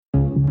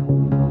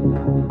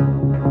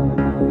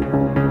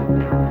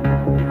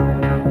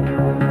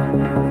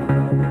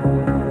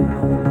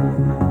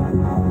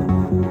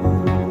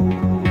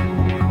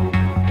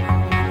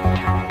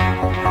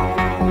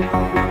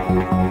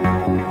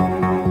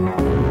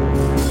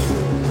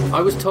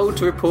I was told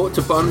to report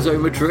to Bonzo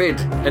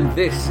Madrid, and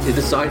this is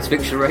the science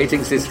fiction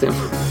rating system.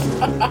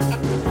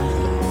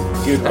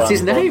 That's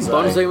his name,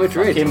 Bonzo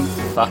Madrid.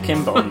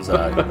 Fucking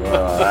Bonzo.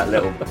 Oh, that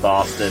little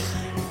bastard.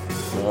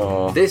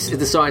 Oh. This is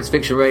the Science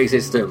Fiction Rating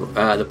System,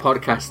 the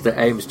podcast that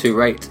aims to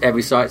rate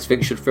every science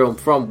fiction film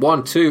from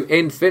 1 to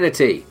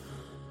infinity.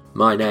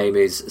 My name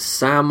is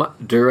Sam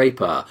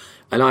Draper,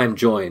 and I am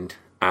joined,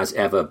 as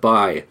ever,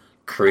 by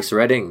Chris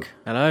Redding.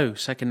 Hello,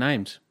 second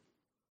names.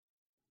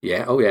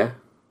 Yeah, oh yeah.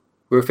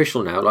 We're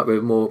official now, like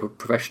we're more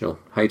professional.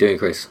 How you doing,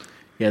 Chris?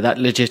 Yeah, that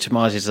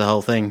legitimises the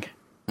whole thing.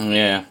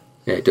 Yeah.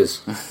 Yeah, it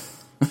does.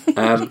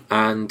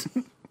 And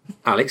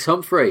Alex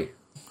Humphrey.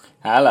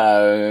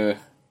 Hello.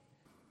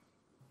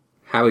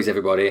 How is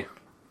everybody?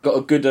 Got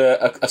a good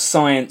a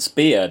science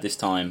beer this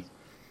time.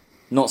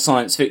 Not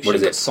science fiction, what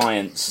is it? But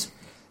science.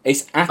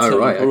 It's Atom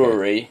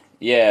Brewery. Okay.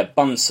 Yeah,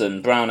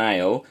 Bunsen Brown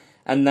Ale.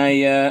 And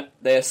they're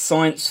a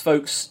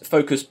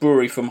science-focused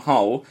brewery from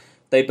Hull.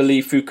 They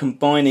believe through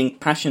combining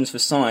passions for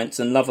science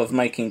and love of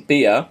making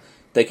beer,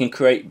 they can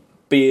create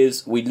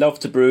beers we love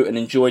to brew and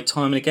enjoy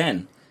time and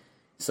again.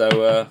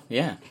 So,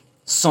 yeah.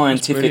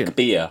 Scientific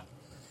beer.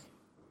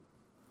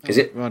 Is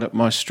it? Right up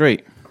my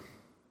street.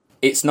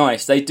 It's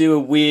nice. They do a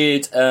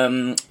weird,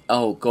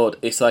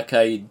 it's like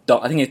I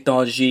think it's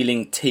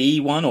Darjeeling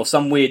tea one, or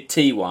some weird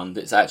tea one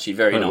that's actually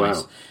very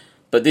nice. Wow.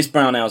 But this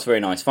brown ale is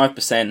very nice.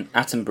 5%,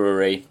 Atom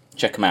Brewery.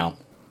 Check them out.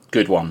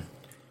 Good one.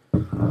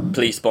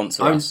 Please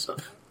sponsor us.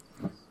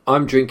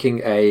 I'm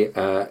drinking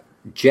a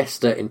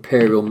Jester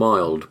Imperial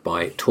Mild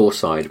by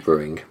Torside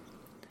Brewing.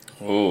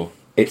 Ooh.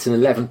 It's an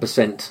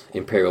 11%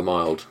 Imperial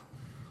Mild.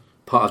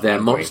 Part of their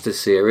Monsters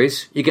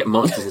series. You get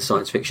monsters in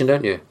science fiction,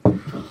 don't you?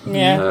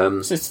 Yeah,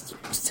 it's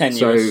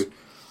tenuous.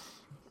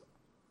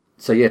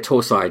 So yeah,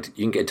 Torside,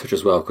 you can get in touch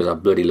as well, because I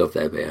bloody love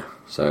their beer.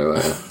 So,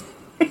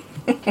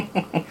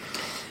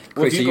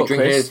 Chris, are you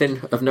drinking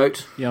anything of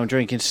note? Yeah, I'm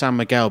drinking San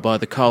Miguel by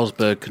the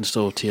Carlsberg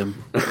Consortium.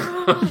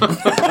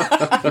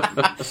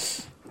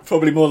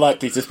 Probably more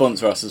likely to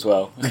sponsor us as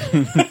well.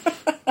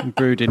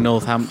 Brewed in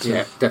Northampton.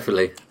 Yeah,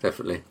 definitely.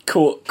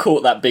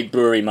 Caught that big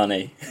brewery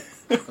money.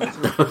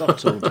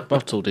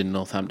 Bottled in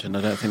Northampton.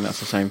 I don't think that's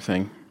the same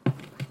thing.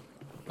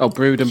 Oh,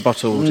 brewed and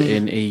bottled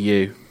in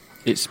EU.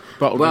 It's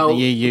bottled in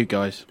the EU,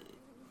 guys.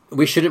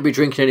 We shouldn't be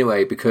drinking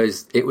anyway,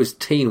 because it was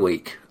teen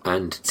week,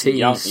 and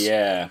teens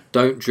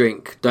don't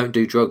drink, don't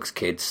do drugs,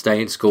 kids.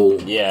 Stay in school,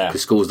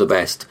 because school's the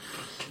best.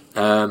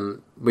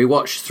 We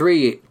watched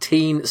 3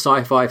 teen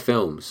sci-fi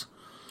films.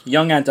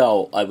 Young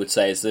adult, I would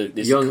say, is the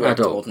correct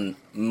adult.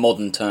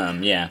 Modern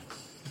term, yeah.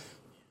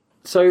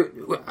 So,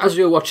 as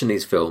we were watching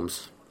these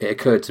films, it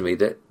occurred to me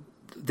that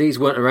these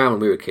weren't around when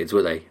we were kids,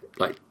 were they?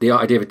 Like, the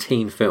idea of a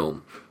teen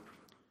film.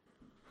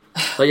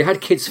 Like, you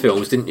had kids'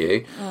 films, didn't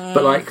you?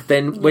 But, like,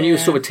 then, when you were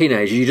sort of a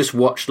teenager, you just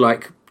watched,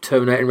 like,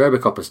 Terminator and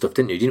Robocop and stuff,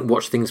 didn't you? You didn't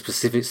watch things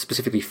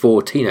specifically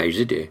for teenagers,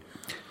 did you?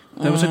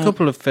 There was a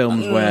couple of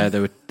films where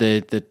there were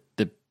the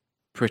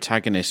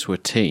protagonists were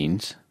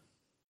teens.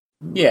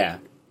 Yeah.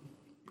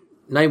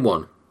 Name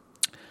one.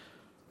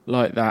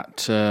 Like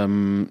that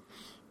Iron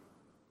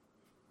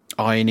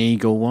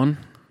Eagle one.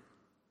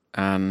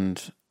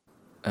 And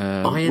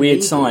Weird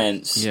Eagle.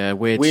 Science. Science. Yeah,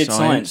 Weird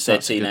Science. They're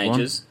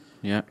teenagers.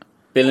 Yeah.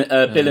 Bill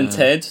and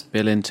Ted.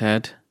 Bill and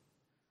Ted.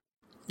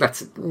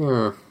 That's,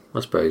 I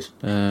suppose.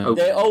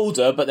 They're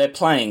older, but they're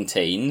playing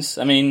teens.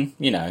 I mean,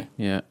 you know.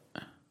 Yeah.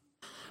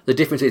 The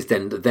difference is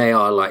then that they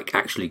are, like,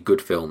 actually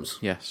good films.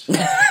 Yes.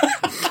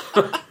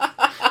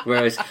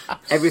 Whereas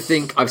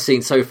everything I've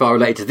seen so far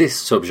related to this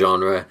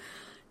subgenre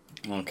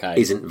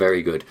isn't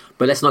very good.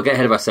 But let's not get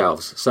ahead of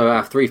ourselves. So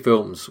our 3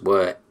 films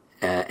were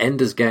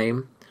Ender's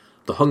Game,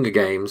 The Hunger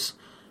Games,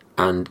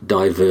 and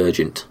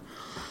Divergent.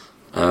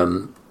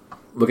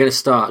 We're going to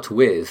start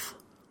with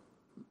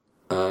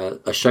a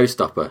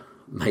showstopper,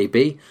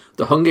 maybe.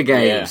 The Hunger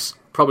Games,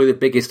 probably the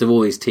biggest of all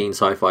these teen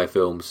sci-fi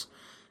films.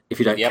 If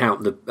you don't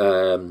count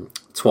the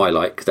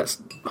Twilight, because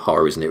that's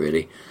horror, isn't it,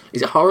 really?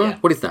 Is it horror? Yeah.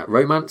 What is that?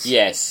 Romance?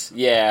 Yes,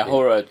 yeah,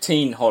 horror,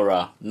 teen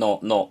horror,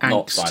 not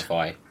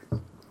sci-fi.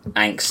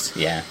 Angst,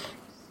 yeah.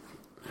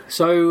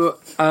 So,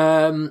 if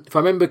I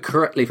remember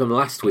correctly from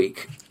last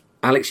week,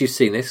 Alex, you've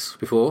seen this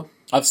before?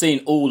 I've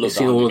seen all of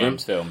the Hunger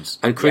Games films.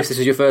 And Chris, this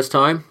is your first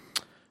time?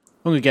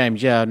 Hunger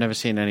Games, yeah, I've never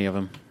seen any of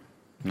them.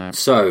 No.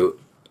 So,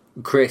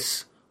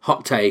 Chris,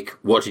 hot take,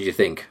 what did you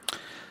think?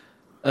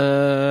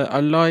 I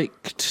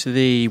liked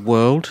the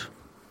world.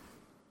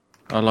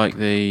 I like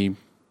the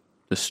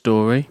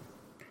story.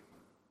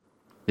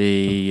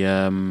 I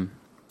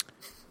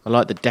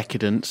like the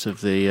decadence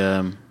of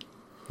the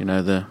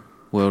the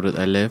world that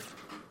they live.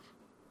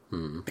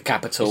 The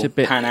capital, it's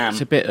Pan Am.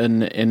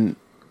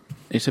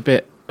 It's a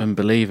bit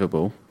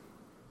unbelievable,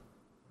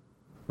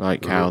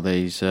 like how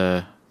these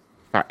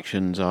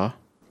factions are.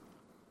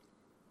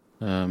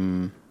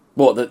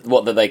 What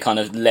that they kind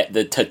of let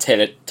the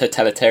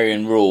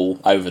totalitarian rule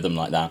over them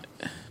like that?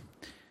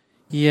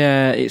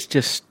 Yeah, it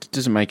just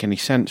doesn't make any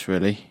sense,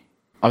 really.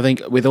 I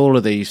think with all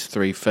of these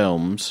 3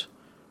 films,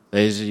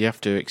 you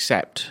have to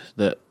accept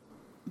that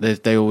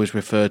they always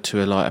refer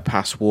to a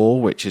past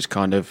war, which is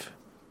kind of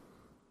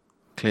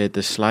cleared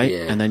the slate,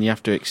 and then you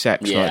have to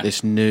accept like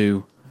this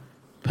new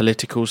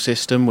political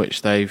system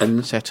which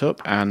they've set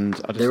up, and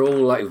they're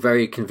all like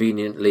very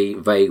conveniently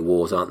vague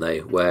wars, aren't they?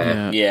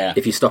 Where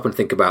if you stop and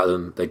think about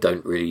them, they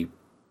don't really.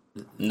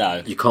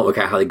 No, you can't work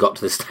out how they got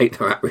to the state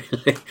they're at,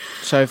 really.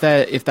 So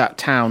if that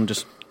town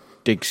just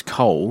digs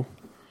coal,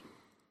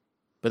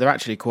 but they're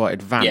actually quite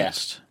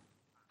advanced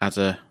as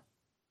a.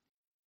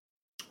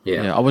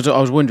 Yeah, I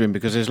was wondering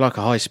because there's like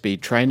a high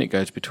speed train that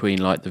goes between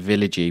like the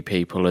villagey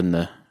people and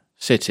the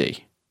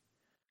city.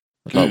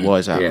 Like, why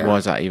is that? Why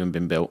has that even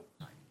been built?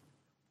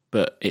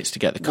 But it's to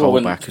get the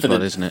coal back as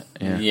well, isn't it?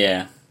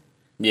 Yeah.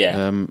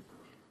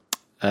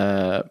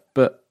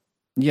 But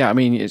yeah, I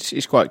mean,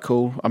 it's quite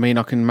cool. I mean,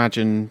 I can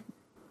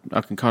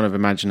kind of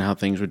imagine how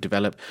things would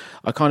develop.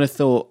 I kind of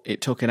thought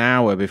it took an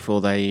hour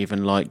before they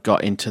even like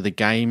got into the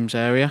games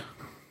area.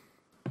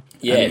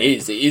 Yeah, it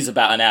is. It is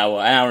about an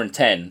hour and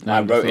 10. I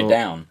wrote it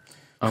down.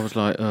 I was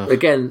like, ugh.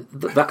 Again,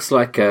 that's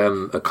like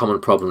a common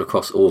problem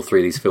across all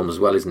three of these films as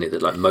well, isn't it?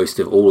 That like most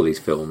of all of these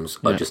films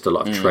are just a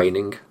lot of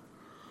training.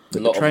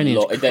 They're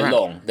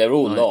long. They're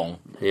all long.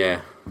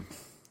 Yeah.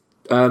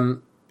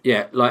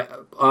 Like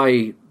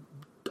I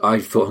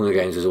thought Hunger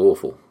Games was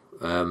awful.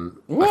 I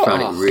found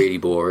it really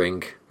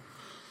boring.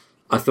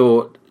 I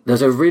thought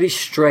there's a really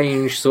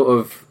strange sort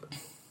of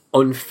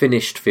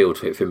unfinished feel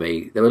to it for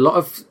me. There were a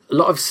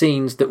lot of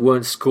scenes that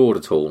weren't scored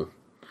at all.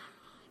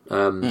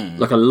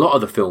 Like a lot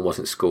of the film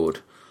wasn't scored,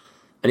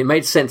 and it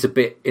made sense a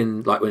bit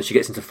in like when she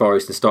gets into the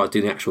forest and starts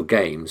doing the actual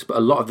games. But a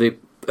lot of the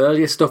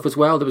earlier stuff as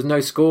well, there was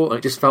no score, and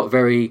it just felt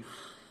very.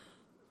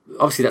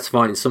 Obviously, that's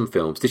fine in some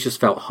films. This just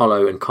felt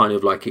hollow and kind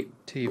of like it,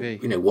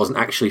 TV, wasn't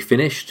actually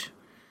finished.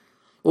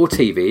 Or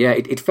TV, yeah,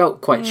 it felt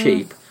quite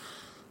cheap.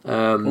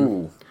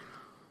 And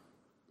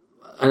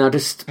I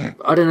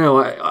don't know,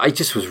 I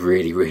just was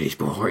really, really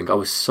boring. I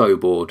was so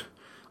bored.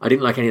 I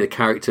didn't like any of the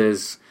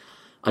characters.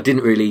 I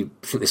didn't really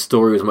think the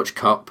story was much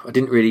cup. I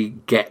didn't really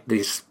get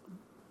this,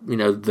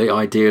 the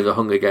idea of the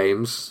Hunger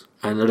Games.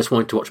 And I just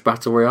wanted to watch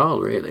Battle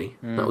Royale, really.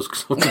 That was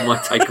sort of my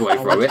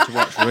takeaway from it. To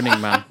watch Running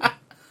Man.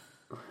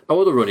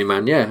 Oh, The Running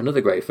Man, yeah,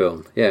 another great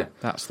film, yeah.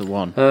 That's the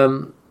one.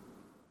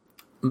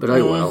 But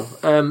oh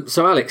well.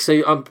 So Alex,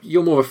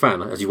 you're more of a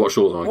fan as you watch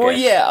all of them, I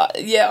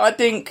guess. Yeah. I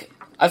think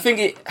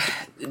it.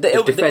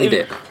 Defend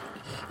it.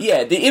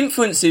 Yeah, the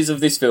influences of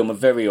this film are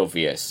very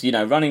obvious.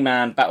 Running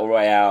Man, Battle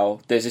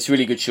Royale. There's this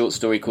really good short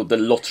story called The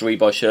Lottery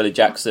by Shirley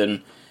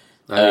Jackson,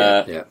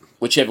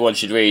 which everyone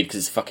should read because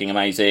it's fucking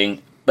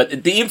amazing.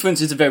 But the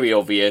influences are very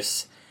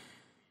obvious,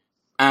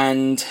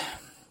 and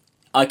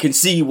I can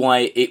see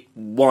why it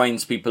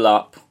winds people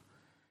up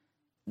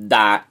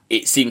that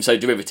it seems so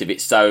derivative.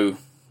 It's so,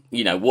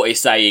 what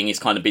it's saying has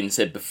kind of been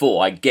said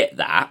before. I get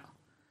that.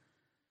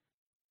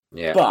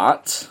 Yeah.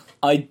 But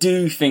I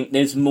do think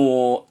there's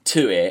more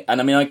to it. And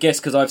I mean, I guess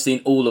because I've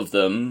seen all of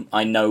them,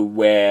 I know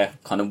where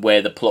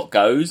the plot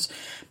goes.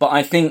 But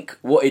I think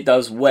what it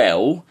does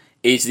well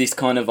is this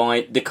kind of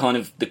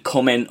the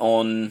comment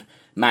on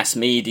mass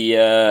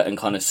media and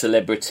kind of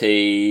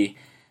celebrity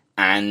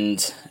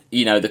and,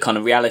 the kind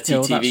of reality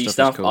TV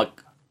stuff. Cool.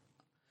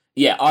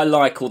 I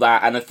like all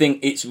that. And I think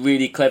it's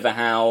really clever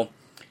how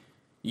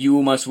you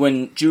almost,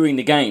 during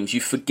the games, you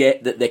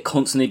forget that they're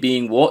constantly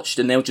being watched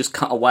and they'll just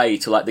cut away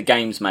to like the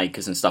games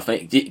makers and stuff.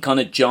 And it kind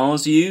of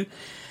jars you.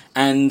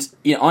 And,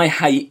 I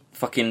hate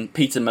fucking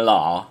Peter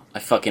Millar. I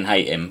fucking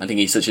hate him. I think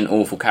he's such an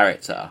awful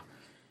character.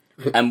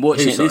 And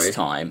watching it this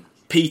time,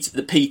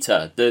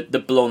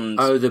 the blonde...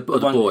 Oh, the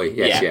boy.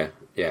 Yes,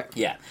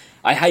 yeah.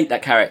 I hate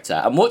that character.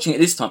 And watching it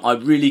this time, I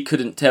really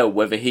couldn't tell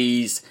whether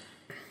he's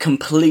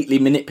completely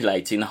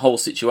manipulating the whole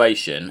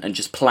situation and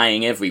just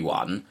playing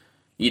everyone,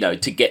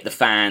 to get the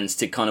fans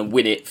to kind of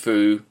win it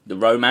through the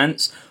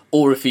romance,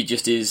 or if he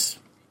just is,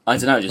 I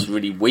don't know, just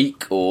really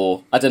weak,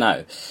 or I don't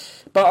know.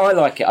 But I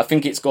like it. I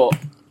think it's got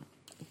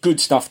good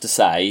stuff to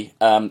say,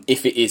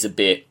 if it is a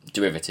bit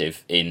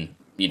derivative in,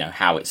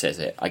 how it says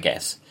it, I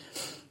guess.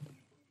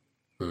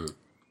 You're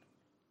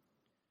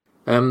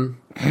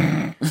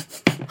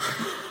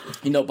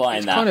not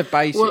buying that. Kind of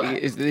basic. Well,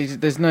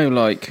 there's no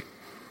like,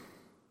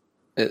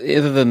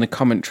 other than the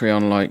commentary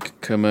on like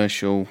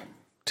commercial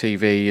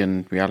TV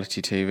and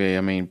reality TV.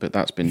 I mean, but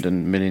that's been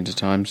done millions of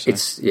times. So.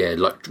 It's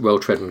like well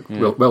trodden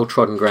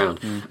ground.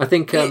 I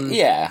think.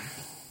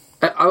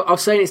 I'll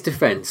say in its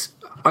defence,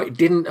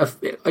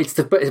 it's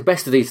the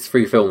best of these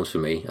three films for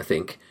me. I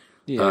think.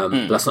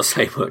 But that's not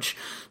saying much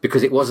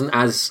because it wasn't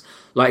as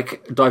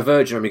like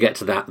Divergent. When we get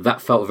to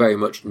that felt very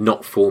much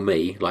not for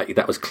me. Like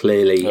that was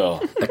clearly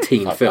a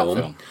teen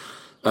film.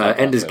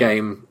 Ender's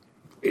Game,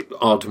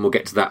 odd, and we'll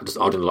get to that. Just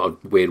odd in a lot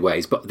of weird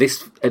ways. But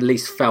this at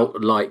least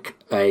felt like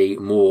a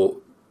more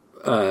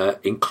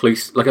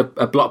inclusive, like a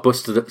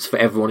blockbuster that's for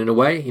everyone in a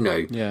way.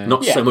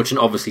 Not so much an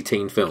obviously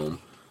teen film.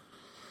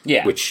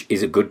 Yeah, which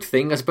is a good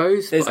thing, I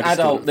suppose. There's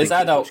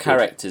adult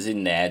characters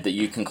in there that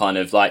you can kind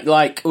of like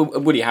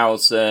Woody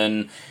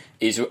Harrelson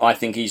I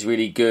think he's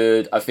really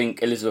good. I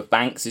think Elizabeth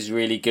Banks is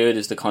really good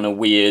as the kind of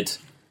weird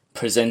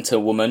presenter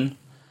woman.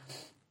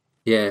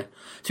 Yeah,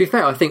 to be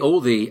fair, I think all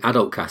the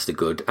adult cast are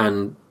good,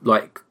 and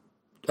like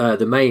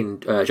the main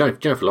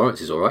Jennifer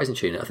Lawrence is all right, isn't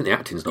she? I think the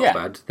acting's not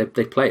bad.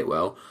 They play it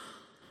well.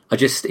 It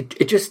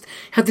just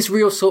had this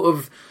real sort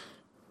of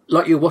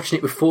like you're watching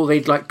it before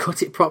they'd like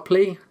cut it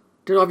properly.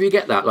 Did either of you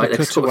get that? Like the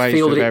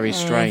cutaways were very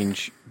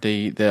strange.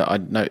 The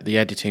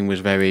editing was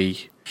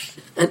very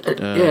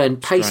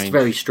and paced strange.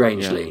 Very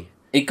strangely. Yeah.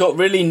 It got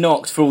really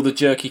knocked for all the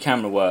jerky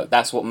camera work.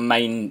 That's what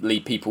mainly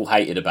people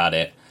hated about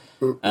it.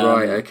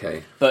 Right.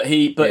 Okay. But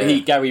I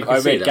read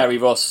Gary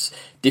Ross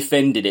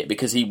defended it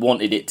because he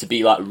wanted it to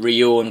be like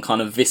real and kind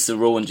of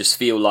visceral and just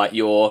feel like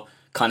you're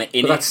kind of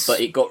in it. But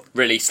it got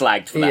really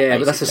slagged for that. Yeah,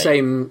 but that's the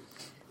same.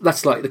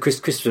 That's like the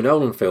Christopher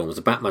Nolan films,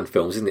 the Batman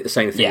films, isn't it? The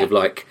same thing of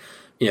like,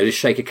 just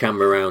shake a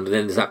camera around, and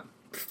then there's that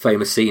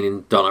famous scene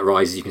in Dark Knight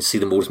Rises. You can see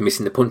them all just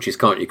missing the punches,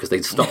 can't you? Because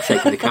they stopped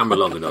shaking the camera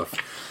long enough.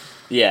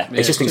 Yeah,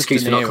 it's just an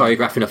excuse for not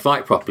choreographing a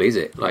fight properly, is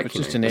it? Like it's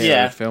just an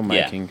era of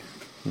filmmaking.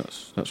 Yeah.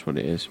 That's what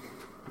it is.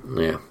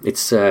 Yeah,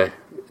 it's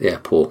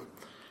poor.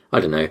 I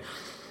don't know.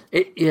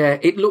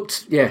 It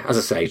looked as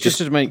I say, just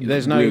to make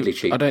there's no. Really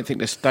cheap. I don't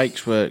think the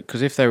stakes were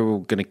because if they were all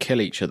going to kill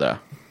each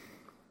other,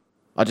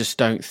 I just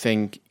don't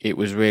think it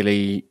was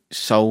really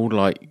sold.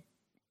 Like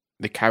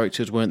the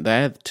characters weren't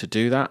there to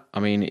do that. I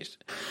mean, it's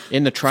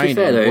in the training.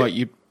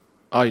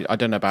 I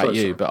don't know about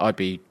you, but I'd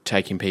be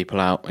taking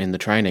people out in the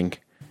training.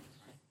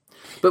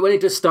 But when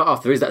it does start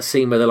off, there is that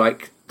scene where they're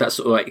like that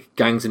sort of like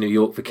gangs in New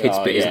York for kids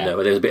bit, isn't there?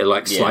 Where there's a bit of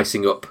like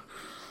slicing up,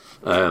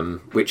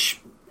 which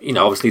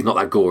obviously is not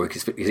that gory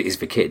because it is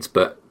for kids,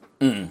 but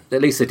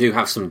at least they do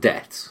have some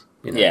deaths.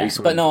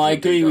 But no, I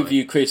agree with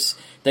you, Chris.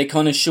 They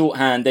kind of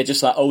shorthand. They're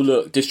just like, oh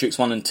look, Districts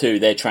 1 and 2,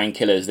 they're trained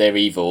killers, they're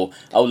evil.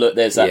 Oh look,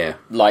 there's that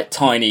like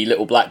tiny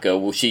little black girl.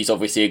 Well, she's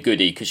obviously a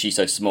goodie because she's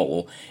so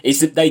small.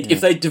 It's that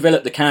if they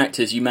developed the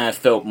characters, you may have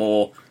felt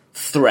more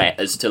threat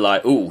as to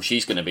like, oh,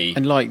 she's going to be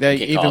and like they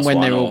even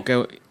when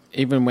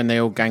they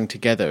all gang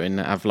together and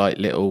have like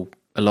little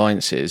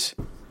alliances.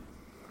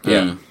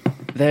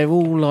 They're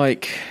all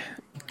like,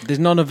 there's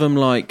none of them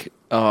like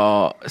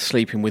are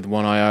sleeping with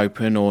one eye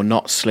open or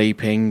not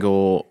sleeping,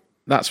 or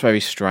that's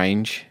very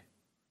strange.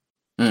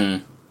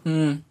 Yeah,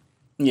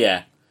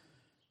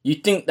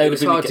 you'd think they would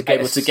be able to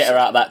get her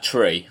out of that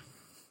tree.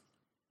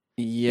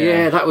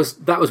 Yeah, that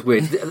was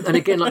weird. And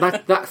again,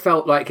 like that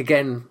felt like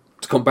again.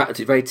 To come back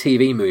to a very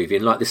TV movie,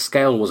 and like the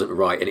scale wasn't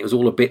right, and it was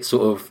all a bit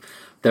sort of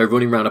they're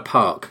running around a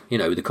park,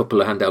 with a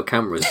couple of handheld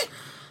cameras.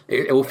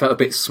 It all felt a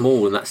bit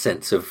small in that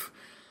sense of,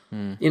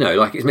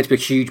 like it's meant to be a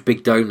huge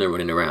big dome they're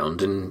running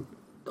around, and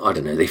I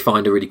don't know, they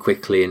find her really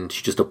quickly, and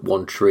she's just up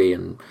one tree,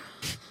 and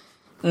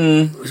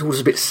it was all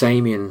just a bit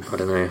samey, and I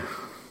don't know.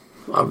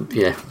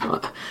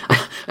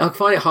 I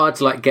find it hard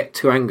to like get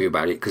too angry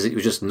about it because it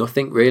was just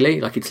nothing really.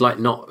 Like it's like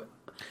not.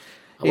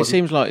 It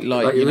seems like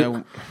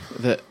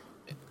that.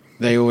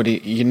 They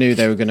you knew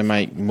they were going to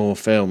make more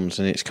films,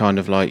 and it's kind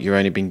of like you're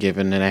only been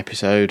given an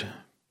episode,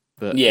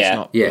 but it's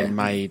not been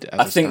made. As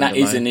I think that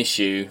is an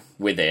issue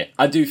with it.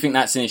 I do think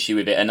that's an issue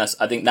with it, and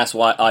I think that's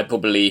why I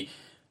probably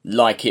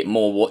like it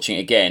more watching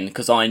it again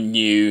because I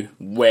knew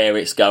where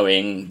it's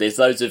going. There's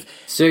loads of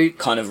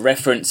kind of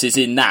references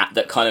in that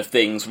kind of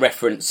things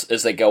reference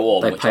as they go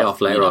on. They pay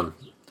off later on.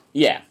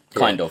 Yeah,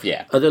 kind of.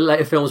 Yeah. Are the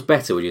later films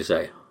better? Would you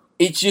say?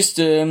 It's just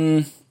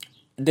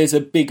there's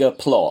a bigger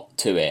plot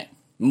to it.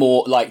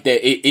 More like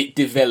it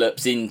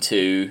develops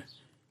into,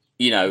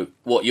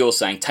 what you're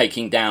saying,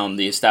 taking down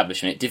the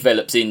establishment. It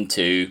develops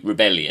into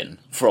rebellion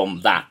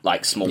from that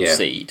like small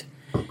seed.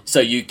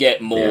 So you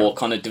get more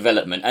kind of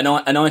development, and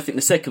I think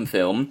the second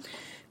film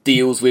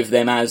deals with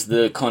them as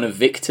the kind of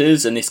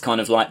victors and this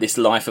kind of like this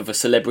life of a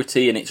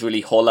celebrity, and it's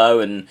really hollow,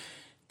 and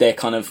they're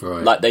kind of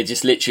like they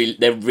just literally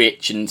they're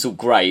rich and it's all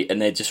great,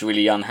 and they're just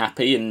really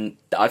unhappy, and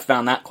I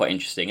found that quite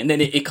interesting. And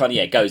then it kind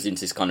of goes into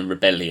this kind of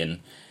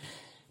rebellion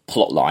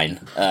plot line.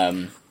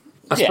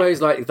 I suppose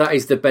like that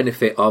is the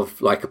benefit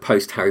of like a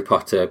post Harry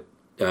Potter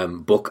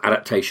book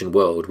adaptation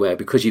world where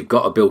because you've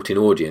got a built-in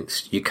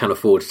audience you can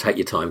afford to take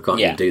your time, can't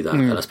you, and do that.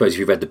 And I suppose if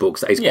you've read the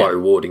books that is quite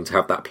rewarding to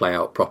have that play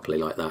out properly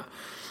like that.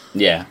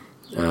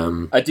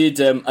 I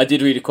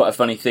did read quite a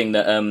funny thing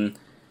that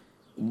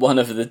one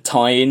of the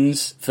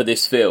tie-ins for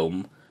this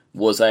film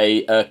was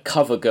a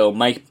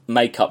CoverGirl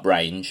makeup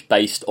range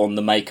based on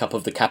the makeup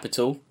of the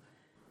Capitol.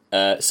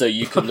 So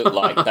you can look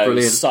like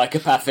those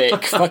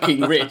psychopathic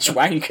fucking rich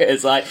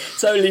wankers, like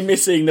totally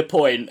missing the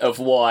point of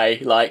why,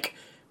 like,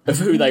 of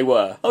who they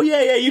were. Oh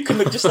yeah, you can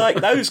look just like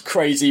those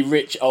crazy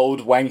rich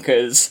old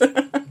wankers.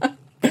 That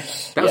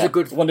was a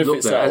good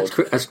look there.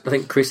 As I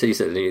think Chris said, he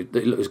said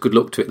it was a good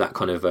look to it. That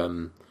kind of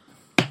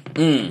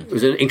it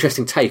was an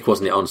interesting take,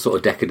 wasn't it, on sort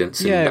of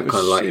decadence and that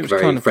kind of like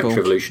very kind of French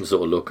Revolution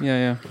sort of look.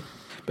 Yeah.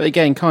 But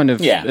again, kind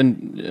of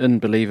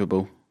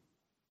unbelievable.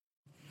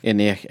 In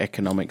the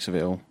economics of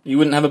it all. You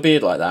wouldn't have a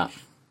beard like that?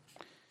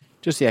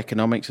 Just the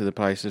economics of the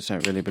place, I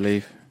don't really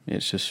believe.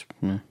 It's just...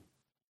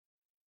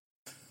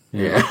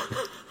 Yeah.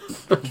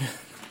 You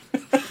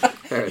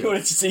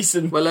wanted to see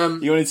some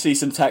you wanted to see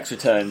some tax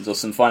returns or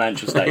some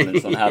financial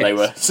statements on how they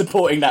were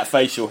supporting that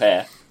facial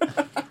hair.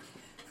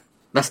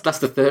 That's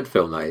the third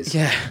film, that is.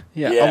 Yeah.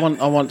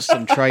 I want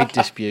some trade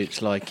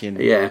disputes like in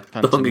the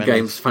Hunger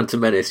Games,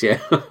 Phantom Menace. Yeah,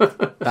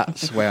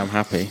 that's where I'm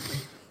happy.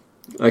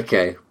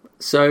 Okay,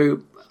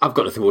 so I've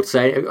got nothing more to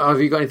say.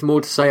 Have you got anything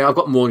more to say? I've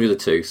got more than the other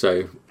two.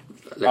 So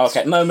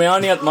okay. No, my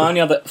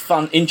only other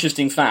fun,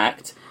 interesting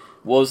fact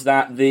was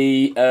that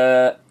the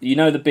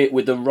the bit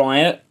with the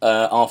riot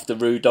after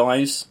Rue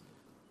dies.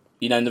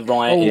 In the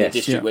riot in the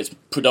district where it's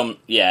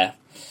predominant.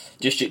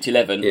 District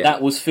 11, that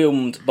was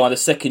filmed by the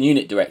second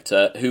unit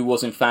director, who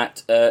was in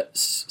fact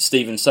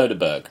Steven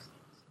Soderbergh,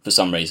 for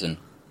some reason.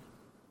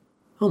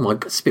 Oh my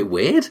god, it's a bit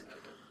weird.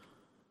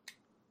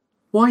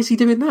 Why is he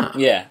doing that?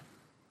 Yeah.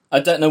 I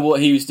don't know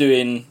what he was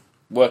doing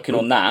working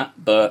on that,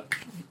 but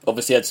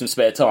obviously had some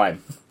spare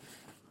time.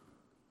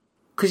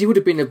 Because he would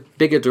have been a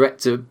bigger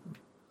director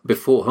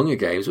before Hunger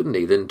Games, wouldn't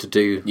he, than to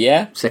do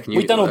second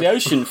unit We've done work. all the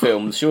ocean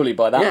films, surely,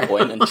 by that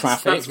point, and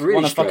Traffic, really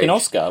won a strange. fucking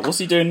Oscar. What's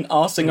he doing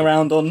arsing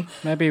around on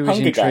Maybe he was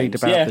Hunger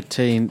intrigued Games? about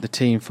the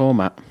teen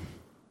format.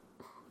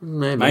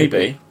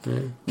 Maybe.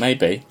 Bit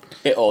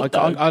odd, though.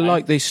 I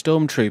like these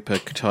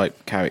stormtrooper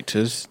type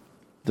characters.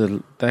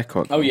 They're quite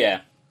cool. Oh,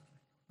 yeah.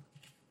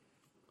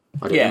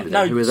 I don't remember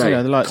them. Who are they?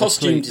 They're like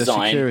Costume the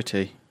design.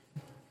 security.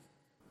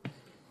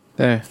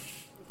 They're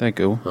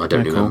cool. I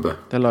don't remember.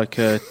 They're like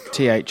a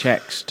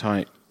THX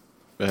type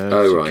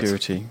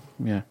security.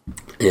 Right.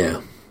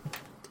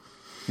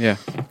 Yeah.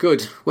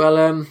 Good.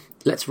 Well,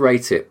 let's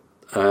rate it.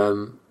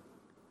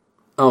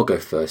 I'll go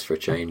first for a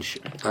change.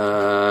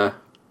 I'm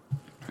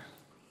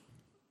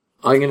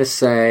going to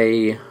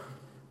say...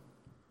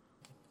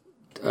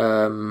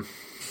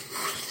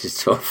 this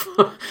is tough.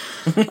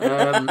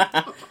 I'm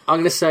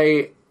going to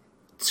say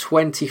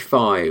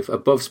 25,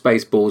 above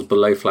Spaceballs,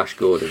 below Flash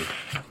Gordon.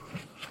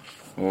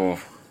 Oh.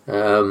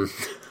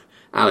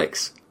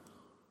 Alex?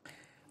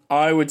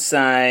 I would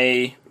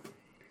say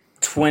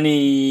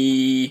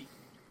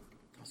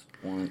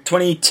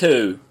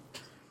 22,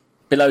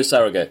 below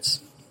Surrogates.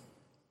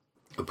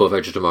 Above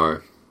Edge of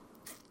Tomorrow.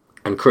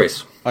 And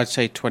Chris? I'd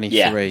say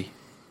 23,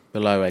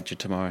 below Edge of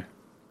Tomorrow.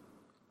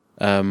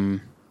 I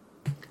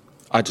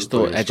just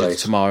thought Edge of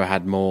Tomorrow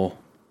had more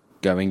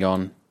going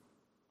on,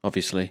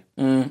 obviously.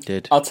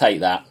 Did. I'll take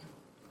that.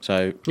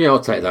 So yeah, I'll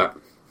take that.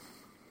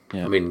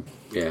 Yeah. I mean,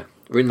 yeah.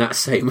 We're in that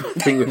same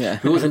thing. We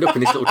always end up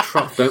in this little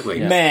trough, don't we?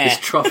 Yeah. This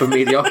trough of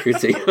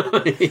mediocrity.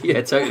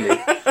 Yeah, totally.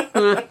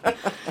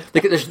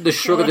 Look at the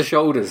shrug of the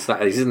shoulders,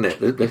 that is, isn't it?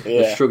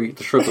 The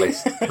shrug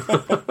list.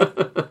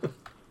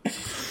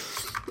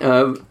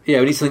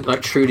 We need something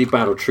like truly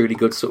bad or truly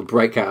good to sort of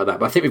break out of that.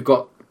 But I think we've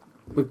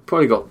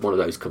probably got one of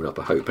those coming up,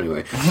 I hope,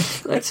 anyway.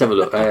 Let's have a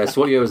look.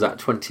 So what year was that?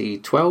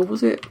 2012,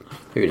 was it?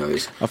 Who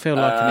knows? I feel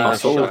like I need a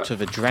shot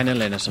of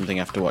adrenaline or something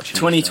after watching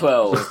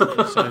 2012.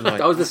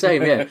 That was the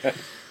same, yeah.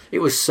 It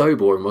was so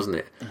boring, wasn't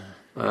it?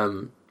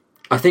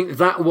 I think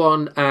that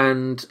one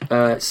and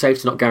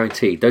Safety Not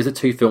Guaranteed, those are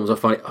two films I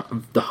find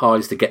the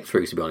hardest to get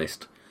through, to be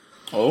honest.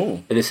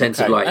 Oh. In the sense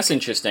of, like... That's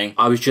interesting.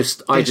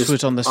 This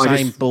was on the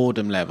same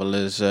boredom level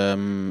as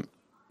Scanner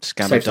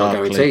Safety Not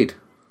Guaranteed.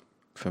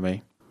 For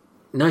me.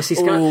 No, see,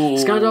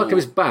 Scanner Darkly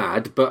was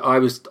bad, but I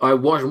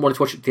wanted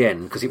to watch it at the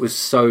end because it was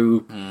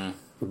so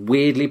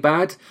weirdly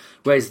bad.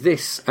 Whereas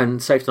this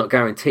and Safety Not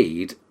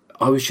Guaranteed,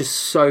 I was just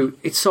so...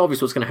 It's so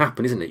obvious what's going to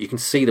happen, isn't it? You can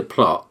see the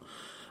plot.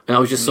 And I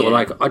was just sort of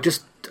like...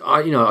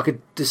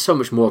 there's so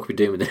much more I could be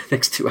doing with the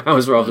next 2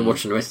 hours rather than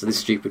watching the rest of this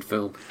stupid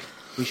film.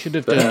 We should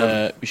have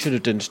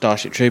done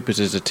Starship Troopers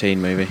as a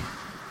teen movie.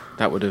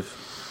 That would have...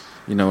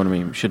 You know what I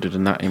mean? We should have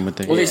done that in with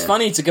the... Well, it's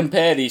funny to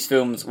compare these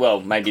films, well,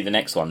 maybe the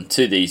next one,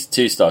 to these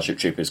two Starship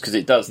Troopers, because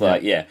it does,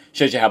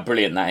 shows you how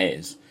brilliant that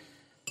is.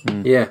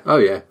 Yeah, oh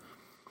yeah.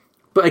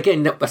 But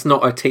again, that's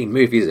not a teen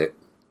movie, is it?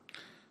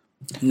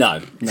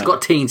 No. It's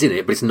got teens in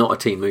it, but it's not a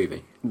teen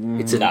movie.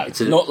 It's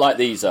not like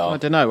these are. I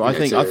don't know. I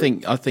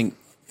think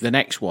the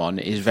next one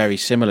is very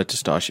similar to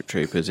Starship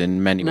Troopers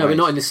in many ways. No, but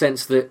not in the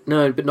sense that...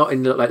 No, but not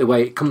in the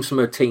way it comes from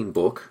a teen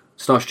book.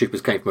 Starship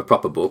Troopers came from a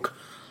proper book.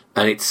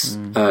 And it's...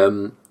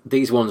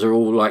 these ones are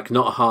all, like,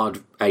 not a hard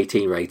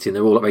 18 rating.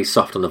 They're all very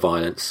soft on the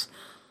violence.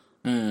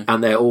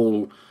 And they're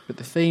all... But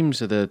the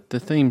themes are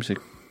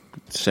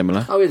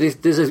similar. Oh, there's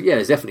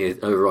definitely an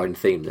overriding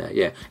theme there,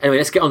 yeah. Anyway,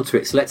 let's get on to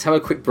it. So let's have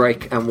a quick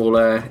break and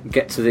we'll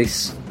get to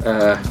this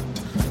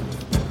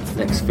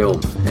next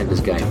film, Ender's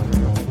Game.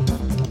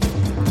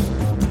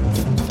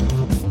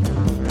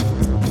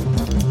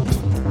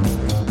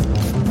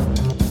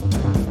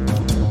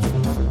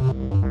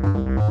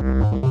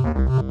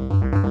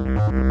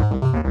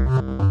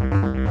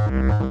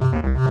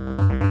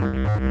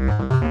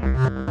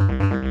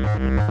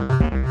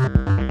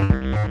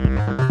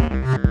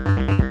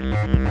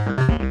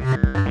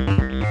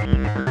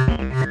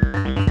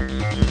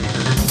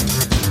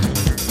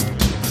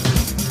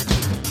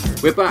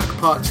 We're back,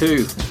 part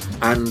 2,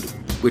 and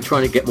we're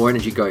trying to get more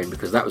energy going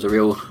because that was a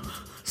real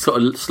sort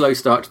of slow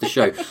start to the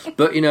show.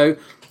 But,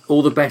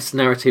 all the best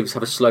narratives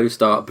have a slow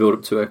start, build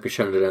up to a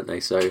crescendo, don't they?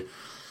 So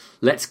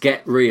let's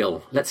get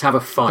real. Let's have a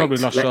fight. Probably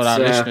lost all our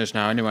listeners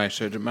now anyway,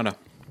 so it doesn't matter.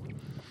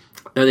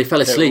 No, they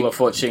fell asleep.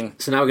 Watching,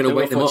 so now we're going to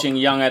wake them up. Watching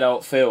young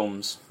adult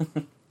films.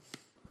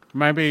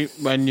 Maybe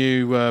when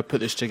you put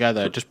this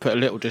together, just put a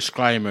little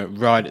disclaimer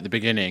right at the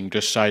beginning.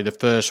 Just say the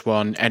first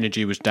one,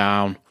 energy was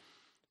down.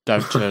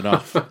 Don't turn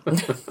off.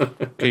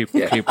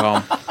 Keep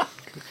on.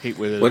 Keep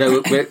with it.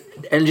 Well, no,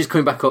 energy's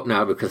coming back up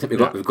now because I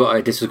think we've got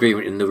a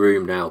disagreement in the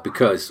room now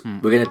because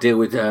we're going to deal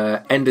with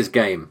Ender's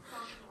Game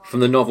from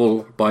the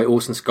novel by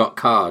Orson Scott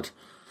Card,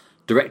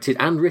 directed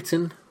and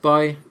written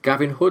by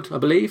Gavin Hood, I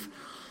believe.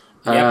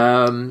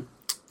 Yep.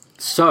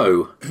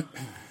 So,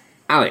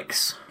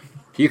 Alex,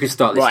 you can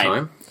start this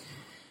time.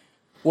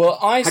 Well,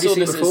 I saw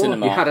this at the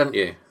cinema. You had, hadn't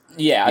you?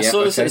 Yeah, I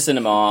saw this at the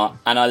cinema,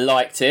 and I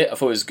liked it. I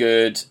thought it was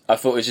good. I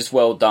thought it was just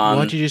well done.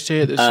 Why did you see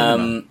it at the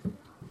cinema?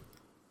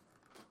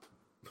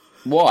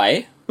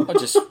 Why? I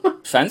just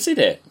fancied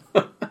it.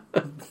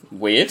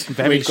 Weird.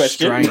 Very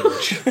question.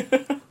 Strange.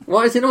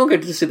 Why is it not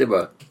going to the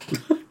cinema?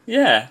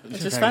 Yeah, I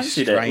just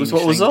fancied it. It was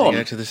what was on. To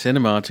go to the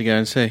cinema to go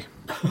and see.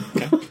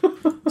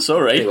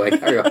 Sorry. Anyway,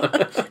 carry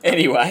on.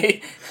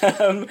 Anyway,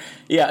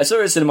 I saw it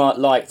at the cinema,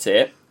 liked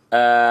it,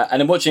 and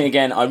then watching it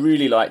again, I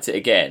really liked it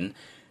again.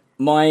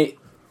 My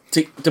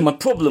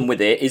problem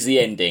with it is the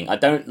ending. I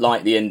don't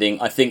like the ending.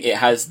 I think it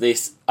has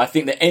this. I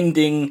think the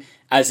ending,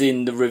 as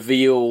in the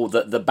reveal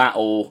that the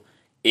battle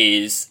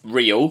is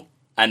real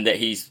and that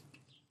he's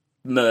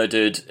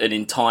murdered an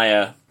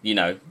entire,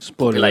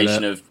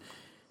 population of.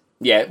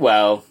 Yeah,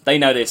 well, they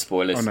know they're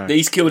spoilers. Oh, no.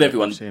 He's killed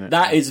everyone.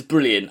 That is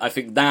brilliant. I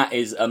think that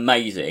is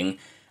amazing.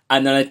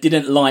 And then I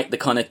didn't like the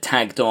kind of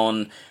tagged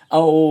on,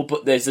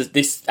 but there's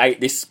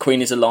this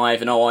queen is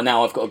alive, and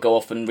now I've got to go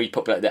off and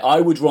repopulate that. I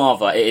would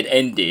rather it had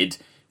ended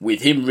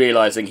with him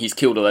realising he's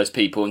killed all those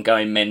people and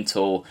going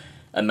mental,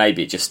 and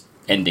maybe it just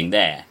ending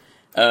there.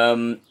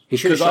 He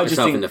should have shot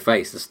himself in the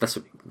face. That's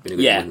been a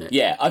good one, isn't it?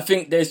 Yeah. I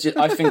think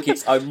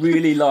I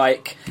really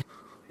like.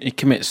 He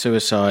commits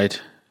suicide.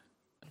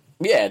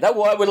 Yeah, I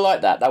would have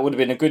liked that. That would have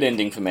been a good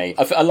ending for me.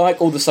 I like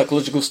all the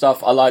psychological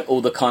stuff. I like all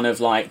the kind of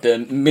like the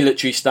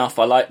military stuff.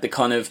 I like the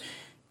kind of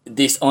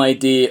this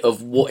idea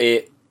of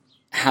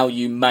how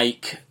you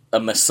make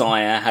a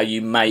messiah, how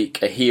you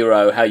make a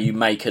hero, how you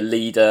make a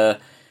leader.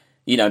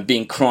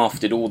 Being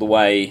crafted all the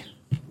way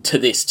to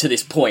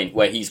this point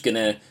where he's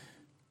gonna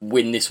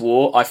win this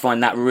war. I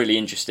find that really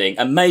interesting.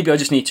 And maybe I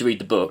just need to read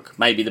the book.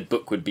 Maybe the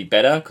book would be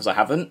better because I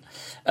haven't.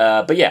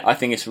 But yeah, I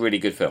think it's a really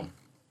good film.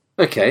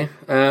 Okay.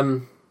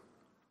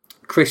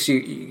 Chris,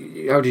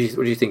 what do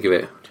you think of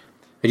it?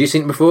 Had you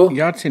seen it before?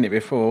 Yeah, I'd seen it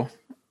before.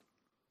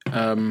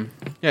 Yeah,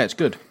 it's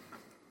good.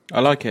 I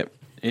like it.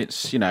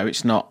 It's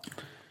it's not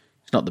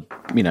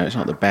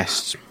the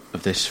best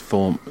of this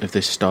form of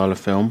this style of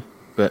film,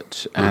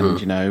 but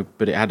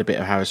but it had a bit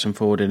of Harrison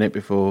Ford in it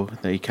before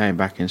he came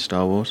back in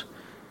Star Wars.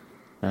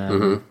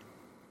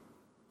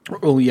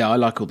 Oh yeah, I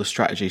like all the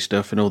strategy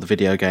stuff and all the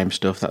video game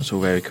stuff. That's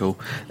all very cool.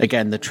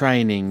 Again, the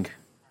training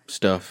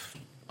stuff,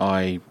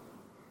 I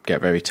get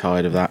very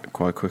tired of that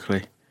quite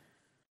quickly.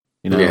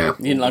 You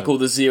didn't like all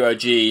the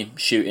 0G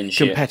shooting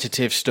shit.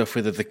 Competitive stuff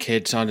with the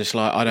kids. I'm just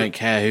like, I don't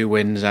care who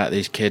wins out of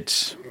these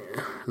kids.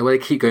 The way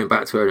they keep going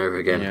back to her and over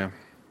again. Yeah.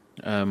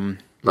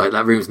 Like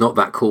that room's not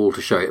that cool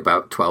to show it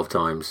about 12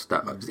 times.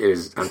 That it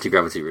was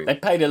anti-gravity room. They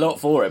paid a lot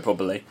for it,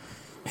 probably.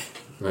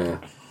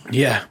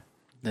 Yeah.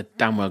 They're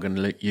damn well going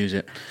to use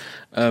it.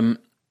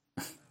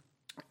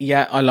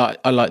 Yeah, I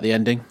like the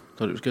ending.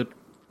 Thought it was good.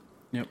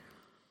 Yep.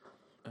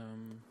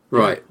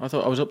 Right. Yeah, I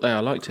thought I was up there.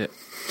 I liked it.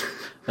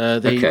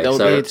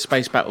 The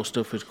space battle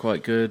stuff was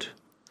quite good.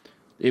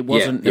 It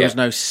wasn't. There was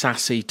no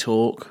sassy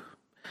talk.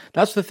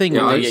 That's the thing.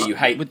 You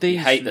hate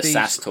the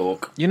sass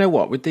talk. You know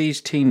what? With these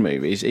teen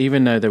movies,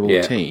 even though they're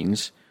all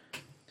teens,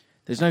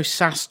 there's no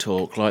sass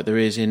talk like there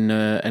is in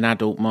an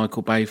adult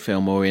Michael Bay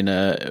film or in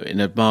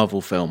a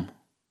Marvel film.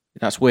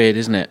 That's weird,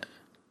 isn't it?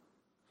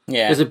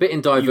 Yeah. There's a bit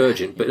in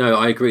Divergent, but no,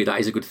 I agree. That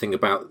is a good thing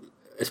about,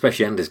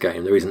 especially Ender's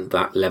Game. There isn't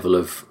that level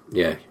of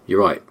you're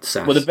right,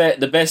 sass. Well,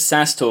 the best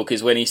sass talk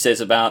is when he says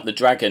about the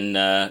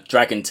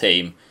dragon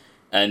team,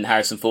 and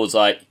Harrison Ford's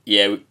like,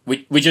 "Yeah,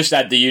 we just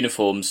had the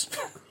uniforms."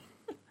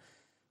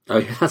 Oh,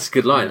 yeah, that's a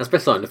good line. That's the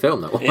best line in the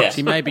film, that one. Yeah.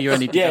 See, maybe you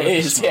only develop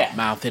a smart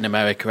mouth in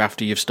America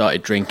after you've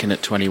started drinking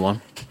at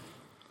 21.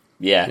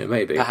 Yeah,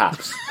 maybe.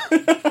 Perhaps.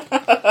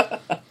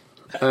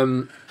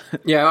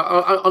 Yeah,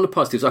 on the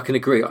positives, I can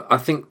agree. I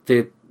think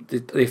the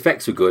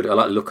effects were good. I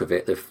like the look of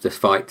it. The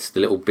fights,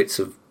 the little bits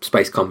of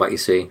space combat you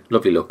see,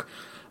 lovely look.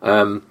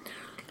 As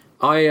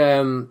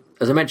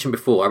I mentioned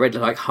before, I read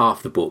like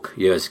half the book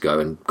years ago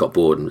and got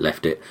bored and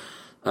left it.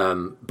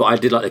 But I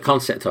did like the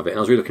concept of it, and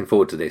I was really looking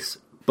forward to this.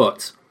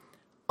 But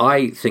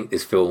I think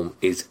this film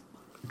is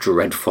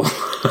dreadful,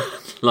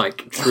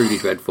 like truly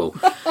dreadful.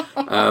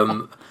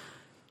 I've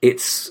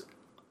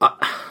got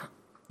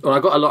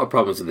a lot of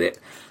problems with it.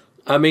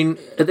 I mean,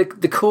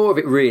 the core of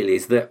it really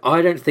is that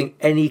I don't think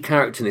any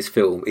character in this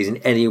film is in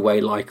any way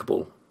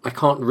likeable. I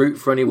can't root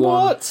for anyone.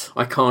 What?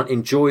 I can't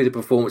enjoy the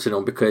performance of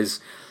them because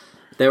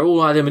they're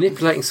all either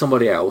manipulating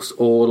somebody else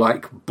or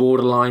like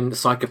borderline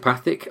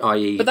psychopathic,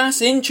 i.e. But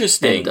that's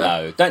interesting,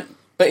 though. But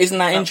isn't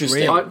that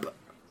interesting?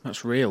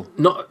 That's real.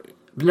 Not.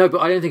 No,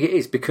 but I don't think it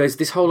is, because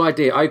this whole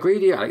idea, I agree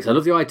with you, Alex, I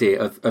love the idea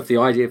of the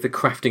idea of the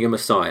crafting a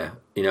Messiah,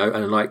 you know,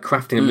 and like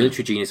crafting a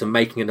military genius and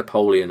making a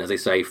Napoleon, as they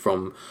say,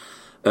 from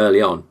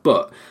early on.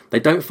 But they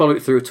don't follow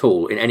it through at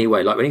all in any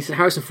way. Like when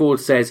Harrison Ford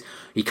says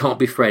he can't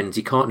be friends,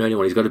 he can't know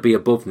anyone, he's got to be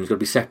above them, he's got to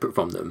be separate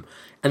from them.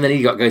 And then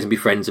he goes and be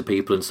friends with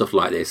people and stuff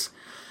like this.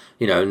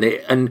 You know,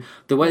 and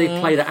the way they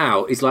play that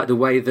out is like the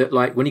way that,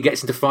 like, when he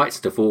gets into fight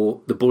stuff or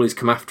the bullies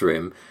come after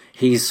him,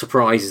 he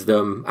surprises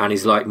them and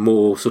is like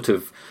more sort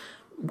of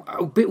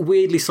a bit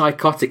weirdly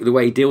psychotic the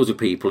way he deals with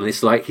people, and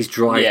it's like his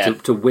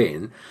drive to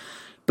win.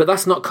 But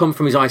that's not come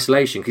from his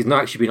isolation, because he's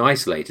not actually been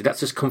isolated.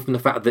 That's just come from the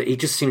fact that he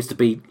just seems to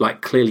be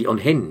like clearly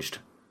unhinged.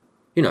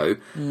 You know,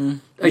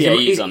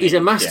 he's a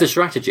master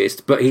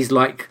strategist, but he's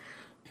like,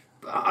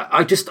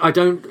 I just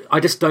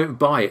don't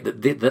buy it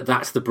that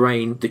that's the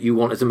brain that you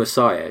want as a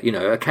Messiah. You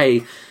know,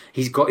 okay,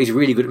 he's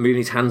really good at moving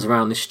his hands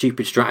around this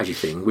stupid strategy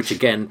thing, which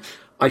again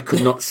I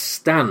could not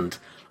stand.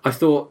 I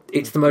thought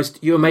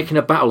you're making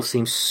a battle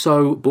seem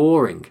so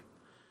boring.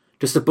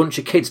 Just a bunch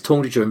of kids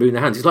talking to each other and moving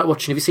their hands. It's like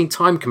watching, have you seen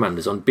Time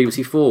Commanders on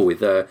BBC 4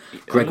 with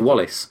Greg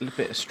Wallace? A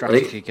bit of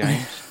strategy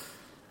games.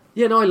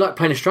 Yeah, no, I like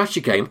playing a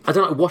strategy game. I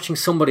don't like watching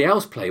somebody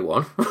else play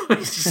one.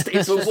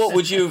 What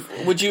would you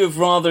have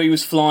rather he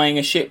was flying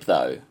a ship,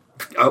 though?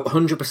 Oh,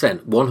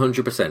 100%,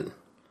 100%.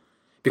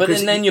 But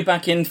then you're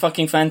back in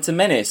fucking Phantom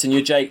Menace and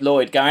you're Jake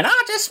Lloyd going,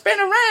 just spin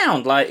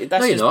around. Like,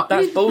 that's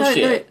that's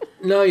bullshit.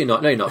 No, you're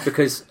not.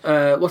 Because take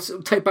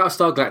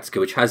Battlestar Galactica,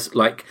 which has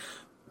like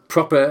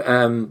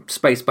proper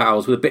space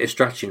battles with a bit of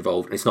strategy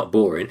involved, and it's not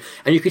boring.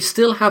 And you could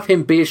still have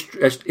him be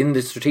in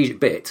the strategic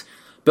bit,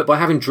 but by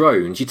having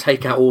drones, you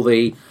take out all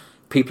the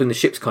people in the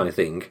ships kind of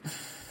thing.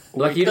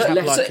 Like you just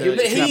have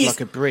like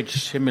a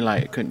bridge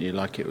simulator, couldn't you?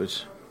 Like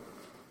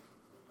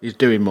he's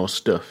doing more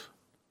stuff.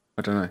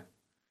 I don't know.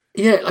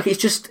 Yeah, like it's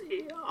just,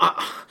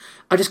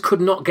 I just could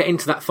not get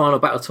into that final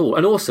battle at all.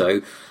 And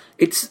also,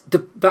 it's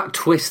that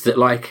twist that,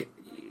 like,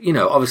 you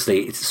know,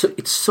 obviously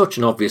it's such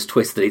an obvious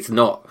twist that it's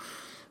not,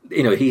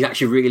 you know, he's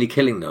actually really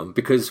killing them,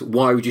 because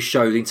why would you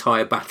show the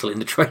entire battle in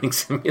the training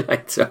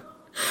simulator?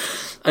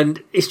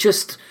 And it's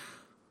just,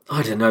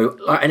 I don't know,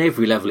 like, on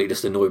every level it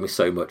just annoyed me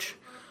so much.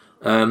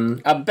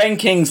 Ben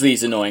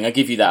Kingsley's annoying, I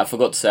give you that. I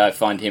forgot to say I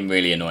find him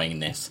really annoying in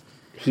this.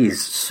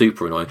 He's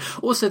super annoying.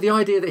 Also, the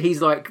idea that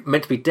he's like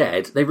meant to be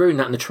dead, they ruined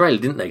that in the trailer,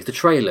 didn't they? The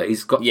trailer,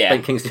 he's got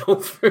Ben Kingsley all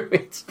through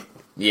it.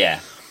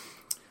 Yeah.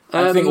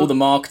 I think all the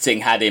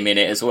marketing had him in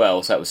it as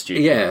well, so that was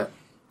stupid. Yeah.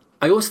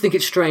 I also think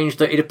it's strange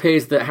that it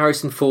appears that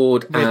Harrison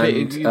Ford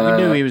and... we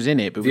knew he was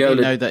in it, but we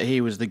didn't know that he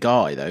was the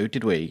guy, though,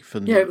 did we?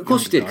 Of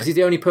course we did, because he's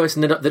the only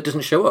person that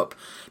doesn't show up.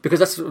 Because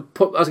that's what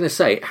I was going to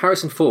say.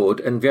 Harrison Ford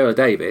and Viola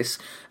Davis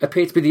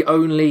appear to be the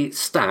only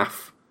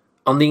staff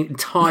on the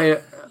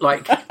entire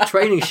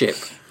training ship.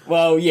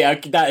 Well, yeah,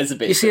 that is a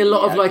bit... You see a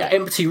lot of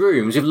empty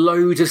rooms with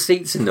loads of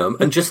seats in them,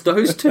 and just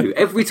those two.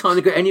 Every time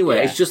they go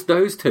anywhere, it's just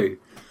those two.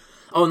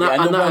 Oh, and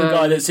the one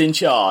guy that's in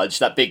charge,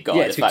 that big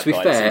guy, the fat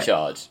guy that's in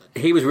charge.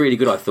 He was really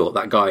good, I thought,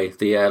 that guy,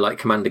 the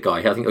commander guy.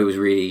 I think it was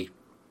really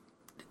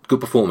good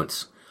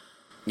performance.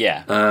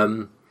 Yeah. I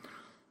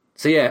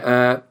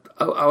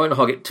won't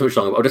hog it too much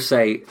longer, but I'll just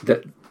say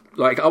that,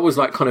 I was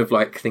kind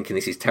of thinking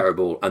this is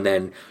terrible, and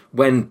then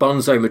when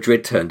Bonzo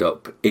Madrid turned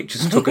up, it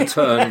just took a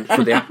turn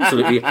for the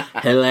absolutely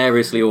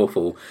hilariously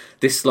awful.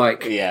 This,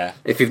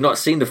 if you've not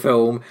seen the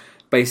film,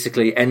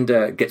 basically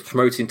Ender gets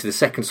promoted into the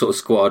second sort of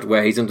squad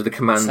where he's under the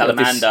command of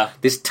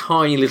this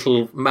tiny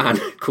little man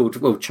called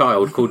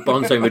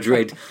Bonzo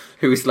Madrid,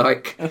 who is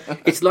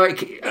it's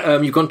like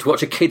you've gone to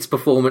watch a kid's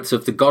performance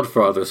of The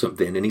Godfather or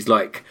something, and he's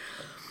trying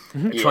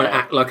to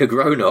act like a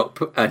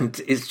grown-up, and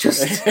he's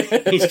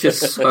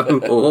just so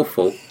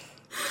awful.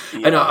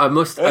 Yeah. And I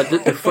must...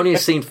 the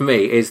funniest scene for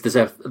me is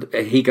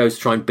he goes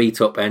to try and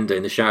beat up Ender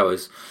in the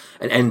showers,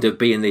 and Ender,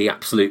 being the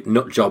absolute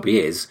nut job he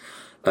is,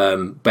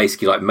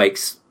 basically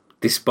makes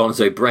this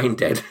Bonzo brain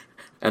dead.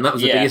 And that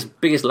was the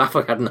biggest laugh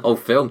I had in the whole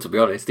film, to be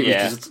honest. It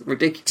was just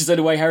ridiculous. Just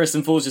the way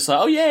Harrison Ford's just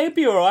oh yeah, he'll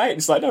be alright.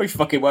 It's no, he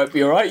fucking won't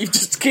be alright. You've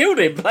just killed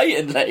him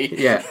blatantly.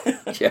 Yeah.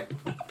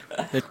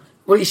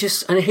 Well, he's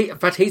just... And in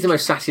fact, he's the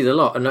most sassy of the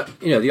lot. And,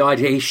 the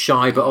idea he's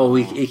shy, but,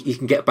 he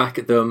can get back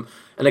at them.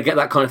 And I get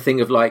that kind of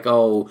thing of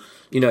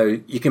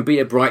you can be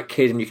a bright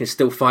kid and you can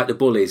still fight the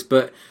bullies.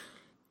 But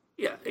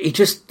he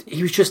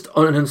was just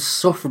on an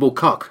insufferable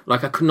cock. I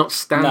could not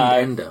stand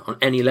Ender on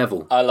any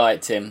level. I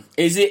liked him.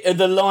 Are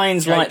the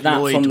lines Jake like that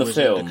Lloyd from the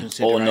film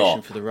or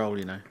not? For the role,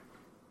 you know.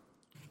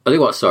 I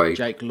think what? Sorry,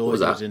 Jake Lloyd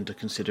was into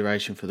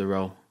consideration for the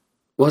role.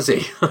 Was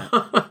he?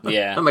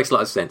 Yeah. That makes a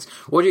lot of sense.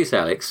 What do you say,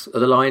 Alex? Are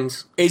the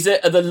lines...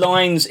 Are the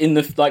lines in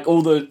the...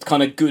 all the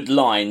kind of good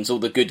lines, all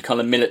the good kind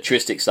of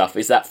militaristic stuff,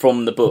 is that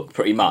from the book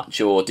pretty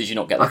much, or did you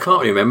not get that? I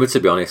can't remember, to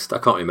be honest. I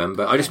can't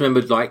remember. I just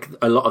remembered,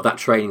 a lot of that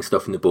training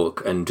stuff in the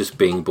book and just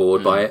being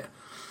bored by it.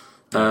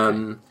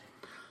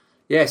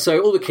 Okay.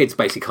 So all the kids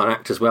basically can't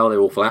act as well.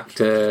 They're awful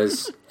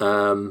actors.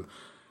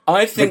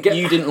 I think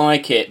you didn't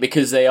like it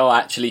because they are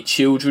actually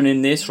children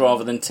in this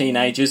rather than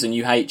teenagers, and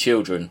you hate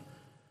children.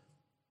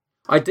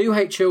 I do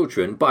hate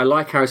children, but I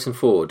like Harrison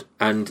Ford,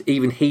 and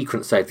even he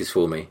couldn't save this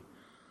for me.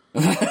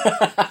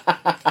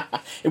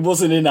 It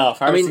wasn't enough.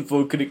 Harrison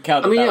Ford couldn't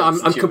count.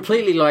 I'm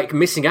completely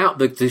missing out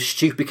the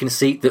stupid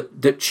conceit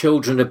that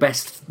children are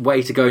best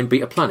way to go and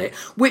beat a planet.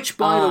 Which,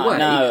 by the way,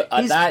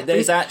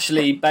 there's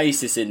actually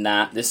basis in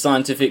that. There's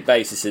scientific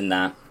basis in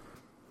that.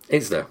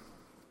 Is there?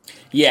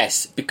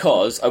 Yes,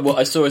 because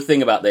I saw a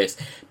thing about this.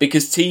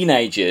 Because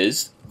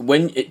teenagers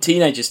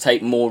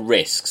take more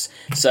risks,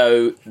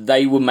 so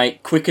they will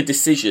make quicker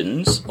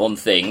decisions on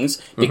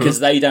things because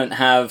they don't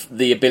have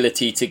the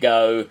ability to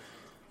go,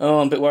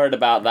 oh, I'm a bit worried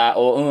about that,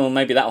 or oh,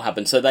 maybe that'll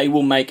happen. So they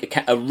will make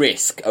a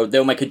risk, or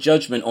they'll make a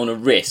judgment on a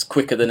risk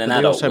quicker than an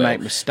adult will. They also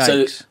make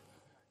mistakes. So,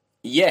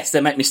 yes,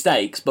 they make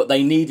mistakes, but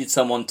they needed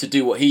someone to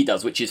do what he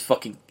does, which is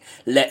fucking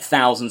let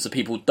thousands of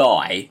people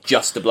die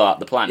just to blow up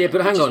the planet. Yeah,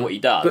 but hang on, what he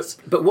does.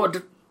 But what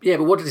does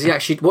he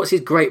actually? What's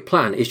his great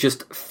plan? Is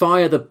just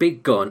fire the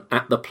big gun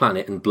at the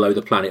planet and blow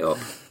the planet up.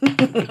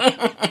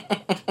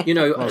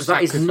 That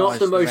is not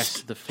the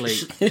most. The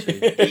fleet.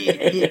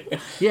 It's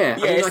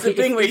the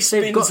thing where he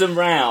spins them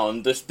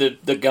round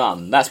the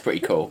gun. That's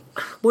pretty cool.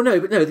 Well, no,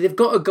 they've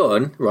got a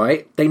gun,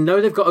 right? They know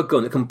they've got a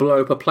gun that can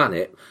blow up a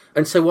planet,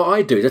 and so what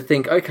I do is I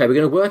think, okay, we're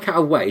going to work out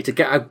a way to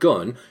get a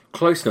gun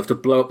close enough to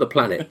blow up the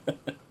planet.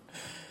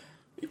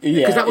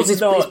 Because that was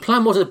his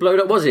plan. Wasn't to blow it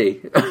up, was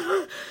he?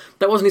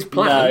 That wasn't his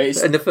plan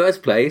in the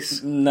first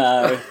place.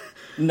 No,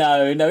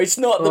 it's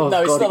not.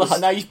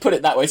 Now you've put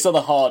it that way. It's not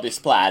the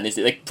hardest plan, is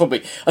it?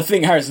 I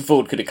think Harrison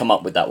Ford could have come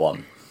up with that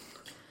one.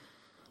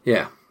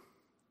 Yeah.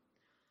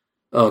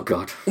 Oh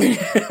God.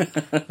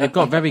 They've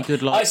got very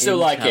good I still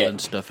like it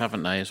and stuff,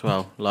 haven't they? As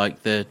well,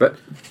 like the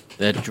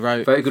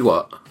drone. Very good.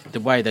 What? The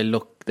way they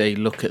look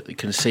at, you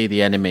can see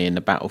the enemy in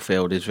the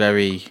battlefield is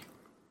very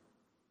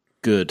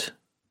good.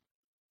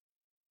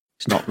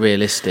 It's not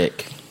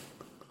realistic.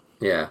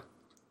 Yeah.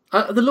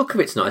 The look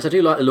of it's nice. I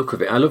do like the look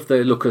of it. I love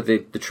the look of the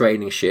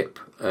training ship.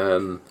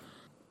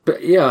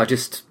 But yeah, I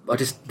just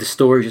the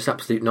story is just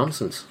absolute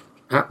nonsense.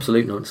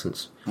 Absolute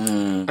nonsense.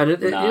 And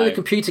the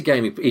computer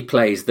game he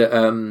plays that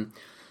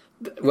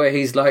where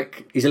he's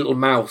like he's a little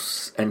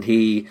mouse and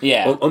he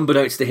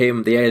unbeknownst to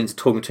him the aliens are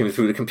talking to him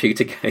through the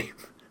computer game.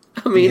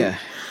 I mean,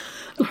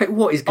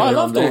 what is going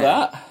on there? I loved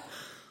all that.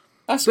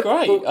 That's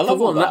great. I love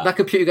all that. That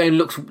computer game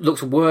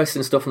looks worse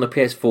than stuff on the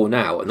PS4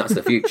 now, and that's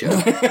the future.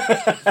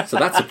 So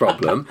that's a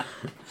problem.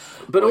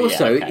 But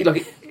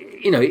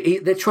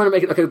they're trying to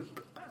make it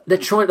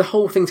the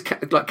whole thing's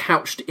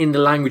couched in the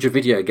language of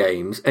video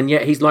games, and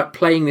yet he's like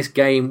playing this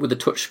game with a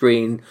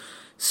touchscreen.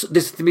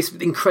 This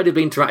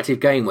incredibly interactive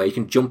game where you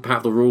can jump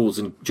out the rules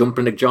and jump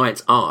in a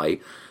giant's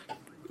eye,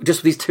 just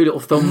with these two little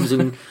thumbs,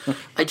 and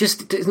it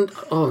just doesn't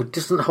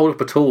hold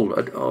up at all.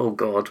 Oh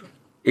God.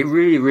 It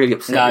really, really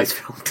upset me, this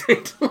film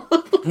did.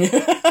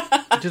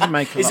 It doesn't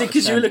make a lot of sense. Is it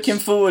because you were looking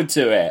forward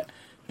to it?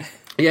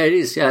 Yeah, it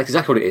is. Yeah, that's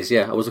exactly what it is.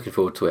 Yeah, I was looking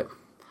forward to it.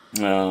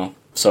 Oh,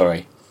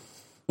 sorry.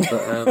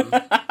 But,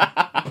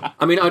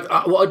 I mean,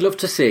 what I'd love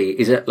to see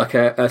is a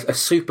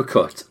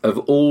supercut of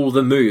all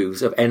the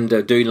moves of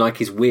Ender doing like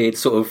his weird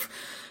sort of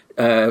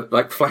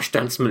like flash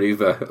dance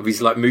maneuver of his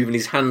like moving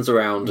his hands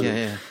around.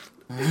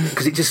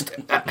 Because it's just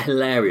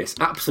hilarious,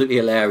 absolutely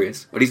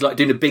hilarious. When he's like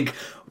doing a big.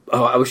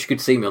 Oh, I wish you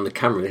could see me on the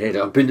camera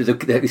here. I've been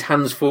to his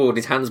hands forward,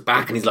 his hands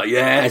back, and he's like,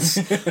 yes,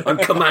 I'm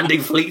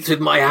commanding fleets with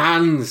my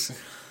hands.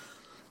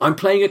 I'm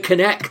playing a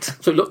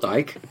Kinect. So it looked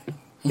like.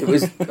 It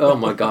was, oh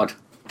my God.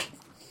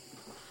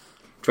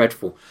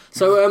 Dreadful.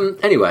 So,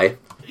 anyway,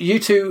 you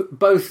two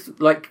both,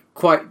 like,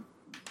 quite...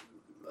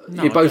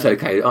 No, you're both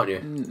okay, aren't you?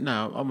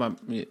 No,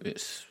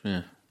 it's...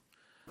 Yeah.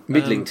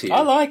 Middling to you.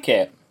 I like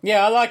it.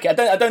 Yeah, I like it.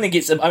 I don't think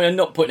it's... I'm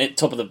not putting it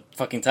top of the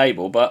fucking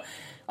table, but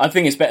I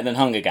think it's better than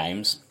Hunger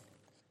Games.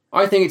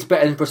 I think it's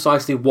better than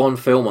precisely one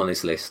film on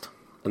this list.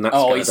 And that's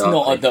it's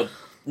not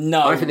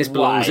No, I think this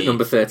belongs at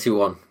number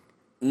 31.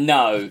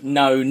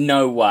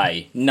 No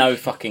way. No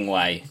fucking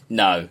way.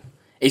 No.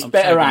 It's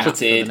better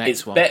acted.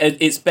 It's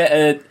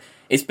better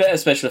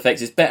special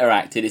effects. It's better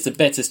acted. It's a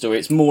better story.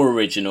 It's more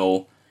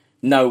original.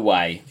 No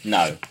way.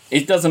 No.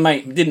 It didn't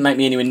make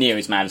me anywhere near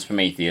as mad as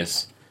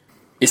Prometheus.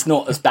 It's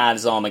not as bad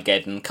as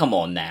Armageddon. Come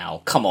on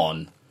now. Come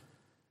on.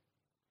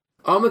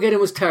 Armageddon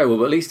was terrible,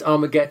 but at least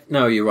Armageddon...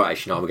 No, you're right,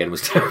 actually, Armageddon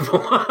was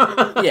terrible.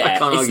 Yeah,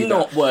 it's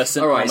not worse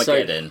than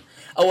Armageddon.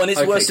 And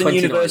it's worse than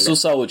Universal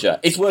Soldier.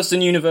 It's worse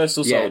than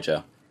Universal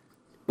Soldier.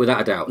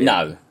 Without a doubt. Yeah.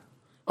 No.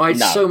 I had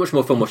so much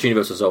more fun watching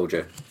Universal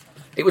Soldier.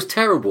 It was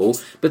terrible,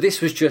 but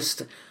this was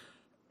just...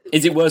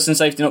 Is it worse than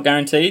Safety Not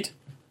Guaranteed?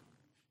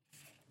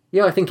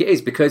 Yeah, I think it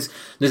is, because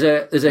there's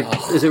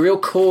a real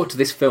core to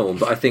this film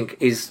that I think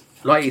is,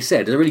 like you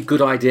said, there's a really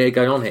good idea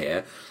going on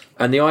here,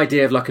 and the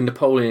idea of like a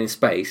Napoleon in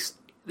space...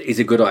 is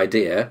a good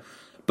idea,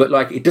 but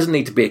like it doesn't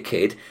need to be a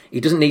kid. He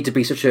doesn't need to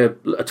be such a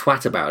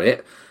twat about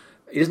it.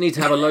 He doesn't need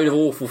to have a load of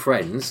awful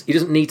friends. He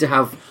doesn't need to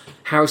have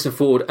Harrison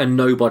Ford and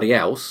nobody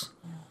else.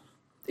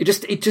 It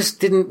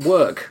just didn't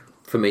work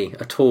for me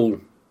at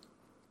all.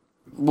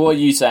 What are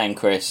you saying,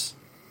 Chris?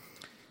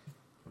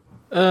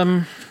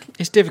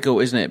 It's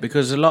difficult, isn't it?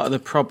 Because a lot of the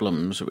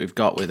problems that we've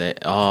got with it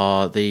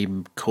are the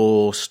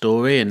core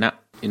story, and that,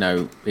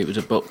 it was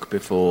a book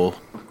before.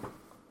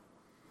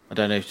 I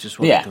don't know if it's just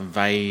what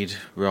conveyed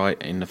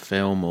right in the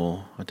film,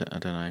 or I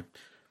don't know.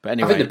 But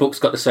anyway, I think the book's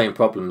got the same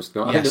problems.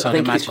 I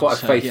think it's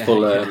quite a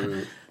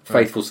faithful,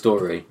 faithful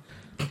story.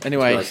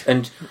 Anyway,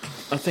 and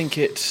I think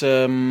it's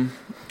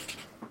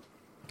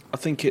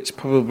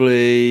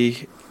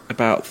probably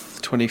about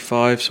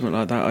 25, something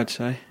like that. I'd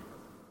say.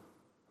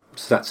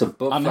 So that's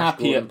above Flash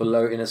Gordon,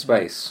 below Inner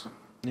Space.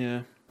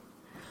 Yeah.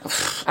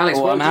 Alex,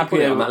 what would you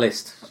put it on that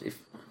list?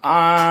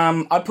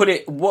 I put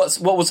it. What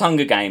was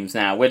Hunger Games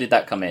now? Where did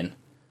that come in?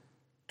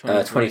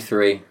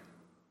 23.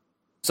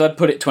 So I'd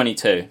put it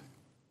 22.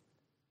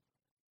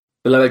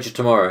 Below Edge of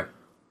Tomorrow.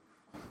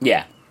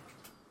 Yeah.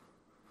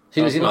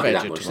 So you didn't like it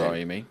that much,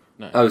 you mean?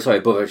 No. Oh, sorry,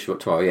 above Edge of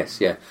Tomorrow. Yes,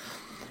 yeah.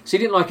 So you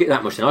didn't like it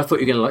that much, then? I thought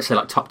you were going to say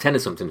top 10 or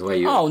something. Where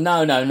you? Oh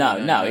no!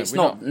 It's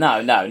not.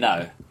 No.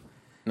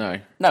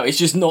 No, it's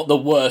just not the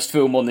worst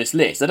film on this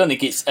list. I don't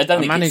think it's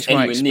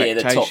anywhere near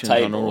the top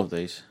table on all of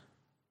these.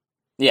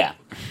 Yeah,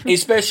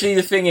 especially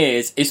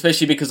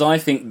because I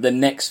think the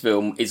next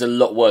film is a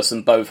lot worse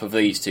than both of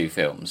these two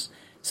films.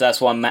 So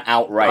that's why I'm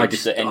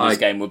outraged that Ender's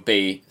Game would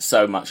be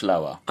so much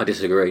lower. I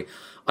disagree.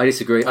 I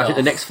think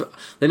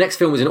the next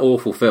film is an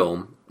awful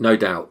film, no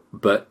doubt.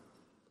 But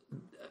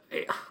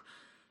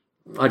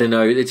I don't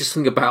know. There's just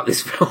something about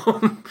this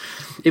film.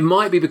 It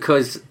might be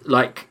because,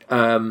 I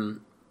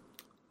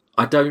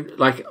don't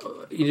like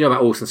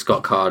about Orson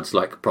Scott Card's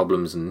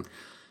problems, and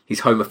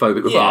he's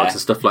homophobic remarks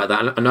and stuff like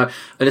that. And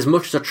as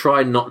much as I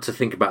try not to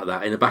think about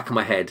that in the back of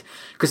my head,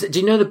 because do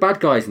you know the bad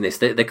guys in this?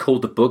 They're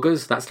called the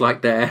Buggers. That's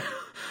like their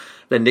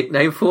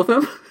nickname for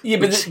them. Yeah,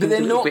 but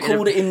they're not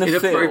called it in the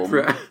film.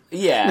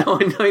 Yeah, no,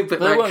 I know, but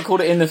they weren't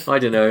called it in the. I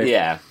don't know.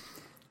 Yeah,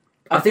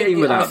 I think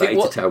even without that,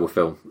 it's a terrible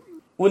film.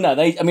 Well, no,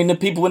 the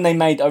people I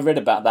read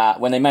about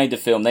that, when they made the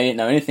film, they didn't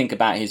know anything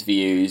about his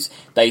views.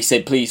 They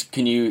said, please,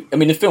 can you...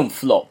 the film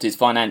flopped. It's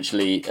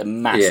financially a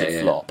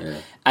massive flop. Yeah.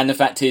 And the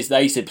fact is,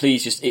 they said,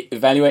 please just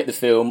evaluate the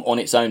film on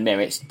its own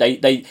merits.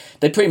 They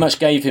pretty much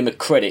gave him a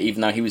credit, even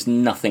though he was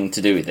nothing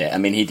to do with it.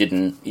 he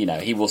didn't,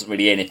 he wasn't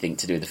really anything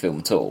to do with the film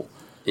at all.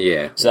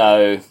 Yeah.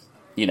 So,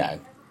 I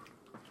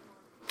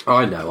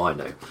know.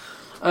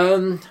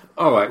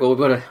 All right, well, we've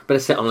got better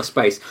set on the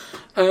space.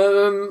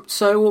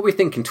 So what are we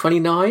thinking,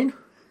 29?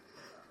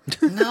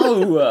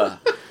 No.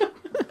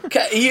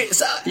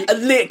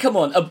 Come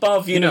on,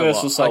 above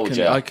Universal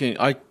Soldier.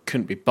 I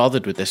couldn't be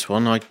bothered with this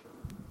one. I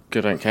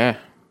don't care.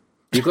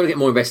 You've got to get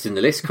more invested in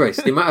the list, Chris.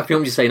 The amount of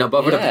films you say not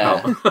bothered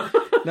about.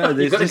 No,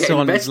 this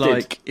one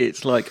invested.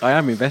 It's like I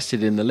am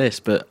invested in the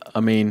list, but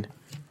can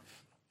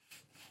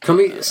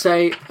we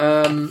say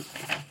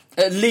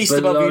at least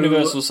above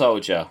Universal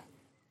Soldier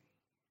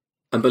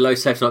and below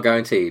Safe Not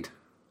Guaranteed?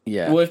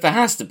 Yeah. Well, if there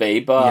has to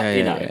be, but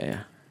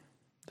yeah.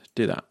 Let's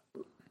do that.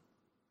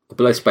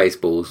 Below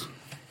Spaceballs.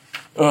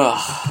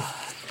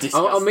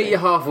 I'll meet you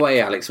halfway,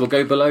 Alex. We'll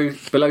go below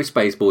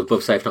Spaceballs,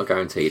 above Safe Not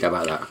Guaranteed. How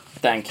about that?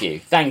 Thank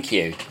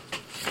you.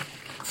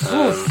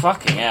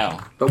 Fucking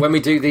hell! But when we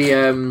do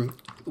the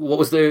what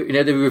was the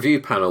the review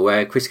panel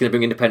where Chris is going to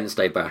bring Independence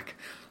Day back?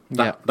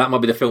 That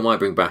might be the film I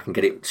bring back and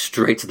get it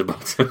straight to the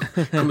bottom.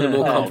 Come with a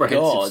more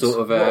comprehensive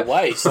sort of. What a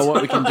waste! Well,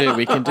 what we can do,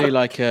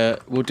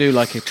 we'll do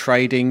a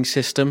trading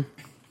system.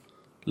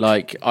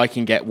 Like I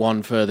can get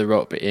one further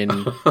up in,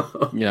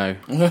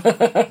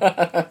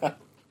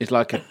 it's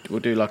we'll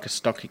do a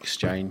stock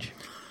exchange.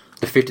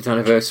 The 50th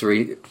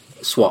anniversary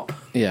swap.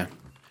 Yeah.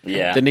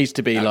 There needs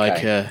to be a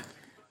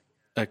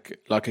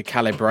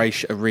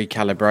calibration, a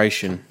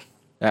recalibration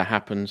that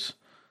happens.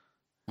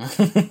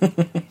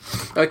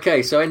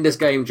 Okay, so Ender's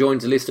Game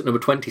joins the list at number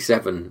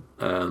 27.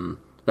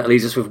 That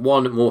leaves us with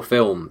one more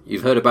film.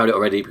 You've heard about it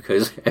already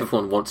because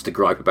everyone wants to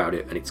gripe about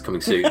it, and it's coming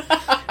soon.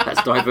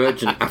 That's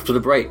Divergent after the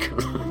break.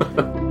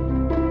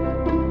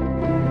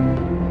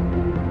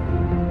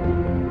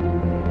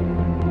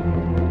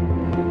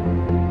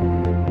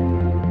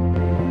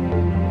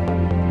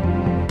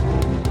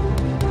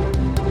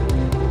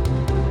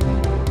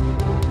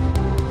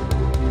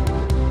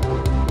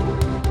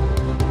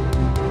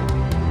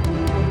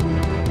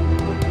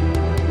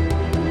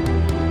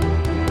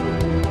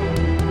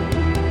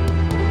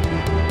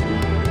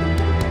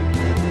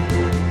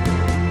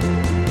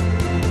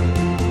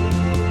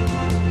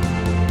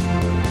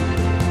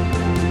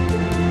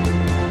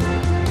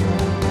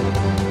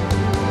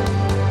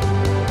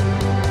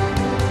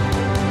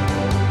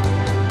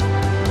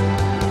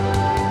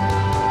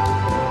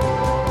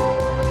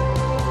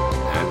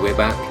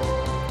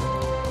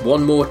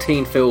 One more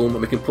teen film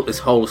and we can put this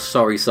whole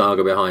sorry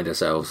saga behind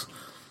ourselves.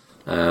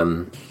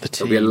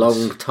 It'll be a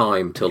long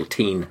time till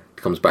teen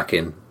comes back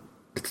in.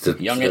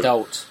 Young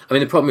adult.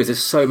 The problem is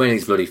there's so many of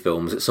these bloody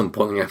films, at some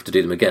point we have to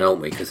do them again,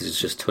 aren't we? Because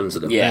there's just tons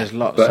of them. Yeah, there's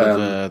lots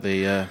of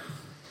the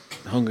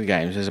Hunger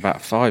Games. There's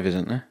about 5,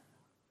 isn't there?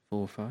 4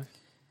 or 5?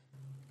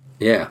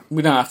 Yeah.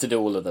 We don't have to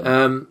do all of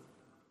them.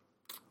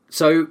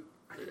 So,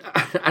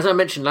 as I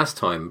mentioned last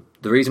time,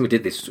 the reason we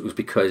did this was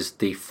because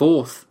the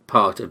fourth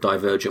part of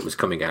Divergent was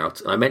coming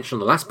out, and I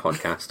mentioned on the last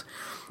podcast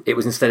it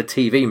was instead a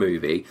TV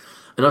movie,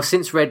 and I've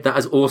since read that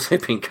has also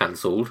been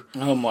cancelled.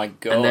 Oh my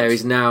god! And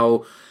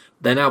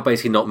they're now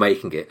basically not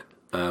making it.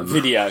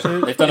 Video.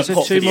 They've done a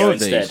pop video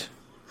instead.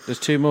 There's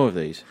 2 more of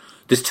these.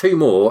 There's 2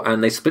 more,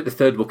 and they split the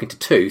third book into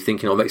 2,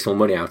 thinking I'll make some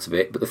more money out of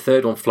it. But the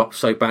third one flopped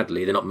so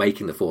badly, they're not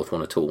making the fourth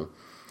one at all.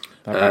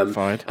 That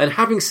backfired. And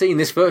having seen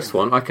this first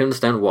one, I can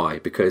understand why,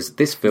 because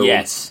this film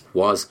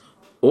was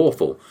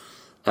awful.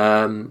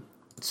 So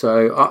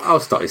I'll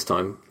start this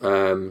time.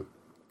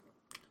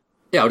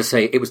 I'll just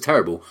say it was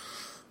terrible.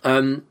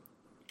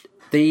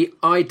 The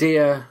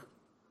idea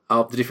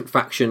of the different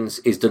factions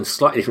is done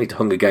slightly differently to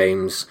Hunger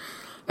Games,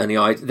 and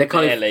they're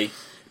kind of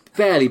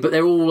barely, but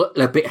they're all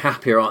a bit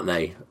happier, aren't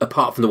they?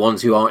 Apart from the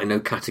ones who aren't in no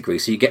category.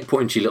 So you get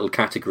put into your little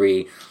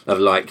category of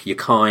like you're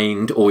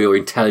kind, or you're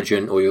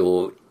intelligent, or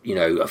you're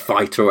a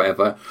fighter or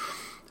whatever.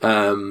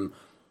 And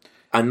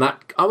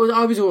that I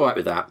was all right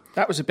with that.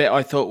 That was a bit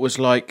I thought was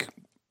like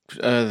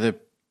the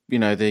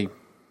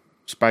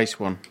space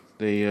one,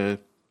 the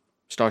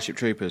Starship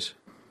Troopers,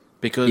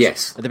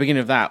 because at the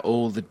beginning of that,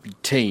 all the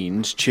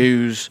teens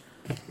choose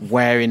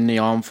where in the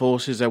armed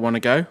forces they want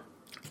to go,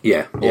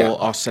 or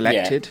are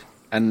selected. Yeah.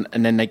 And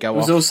then they go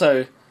off.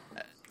 Also,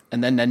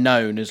 and then they're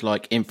known as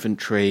like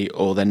infantry,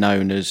 or they're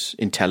known as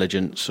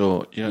intelligence,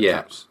 or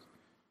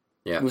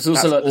It was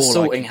also like the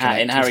sorting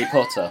hat in Harry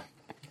Potter.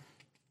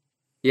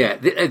 Yeah,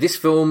 this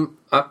film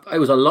it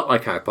was a lot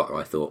like Harry Potter,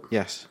 I thought.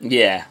 Yes.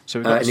 Yeah. So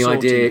we've got the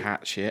sorting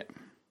hat shit.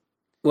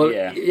 Well,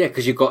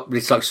 because you've got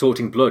this like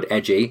sorting blood,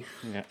 edgy.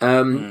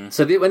 Yeah.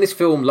 So when this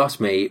film lost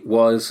me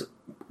was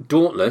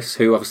Dauntless,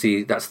 who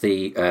obviously that's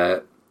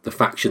the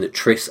faction that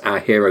Triss, our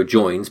hero,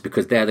 joins,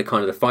 because they're the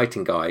kind of the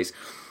fighting guys.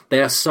 They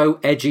are so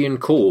edgy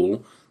and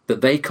cool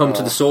that they come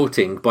to the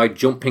sorting by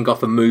jumping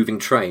off a moving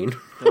train.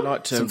 They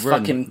like to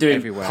run fucking doing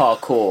everywhere.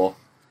 Parkour.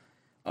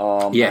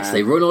 Oh, yes, man.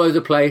 They run all over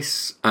the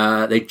place.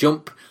 They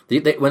jump.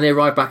 When they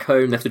arrive back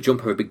home, they have to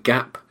jump over a big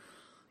gap.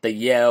 They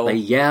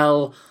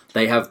yell.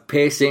 They have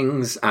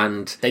piercings,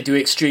 and they do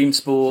extreme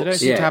sports. They don't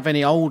seem to have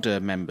any older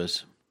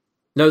members.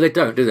 No, they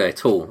don't, do they,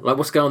 at all? Like,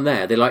 what's going on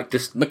there? They like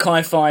just...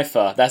 Mackay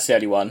Pfeiffer, that's the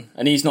only one.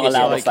 And he's not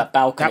allowed off that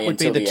balcony. That would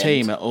be the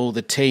team that all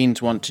the teens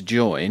want to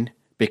join,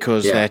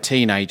 because they're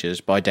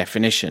teenagers by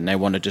definition. They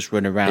want to just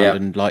run around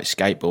and like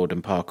skateboard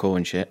and parkour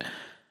and shit.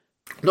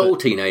 Not all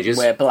teenagers.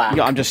 Wear black.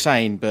 Yeah, I'm just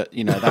saying, but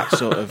that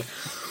sort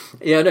of...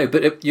 Yeah, no,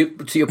 but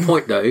to your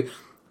point, though,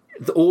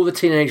 all the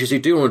teenagers who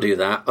do want to do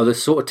that are the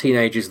sort of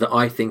teenagers that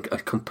I think are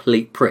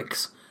complete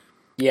pricks.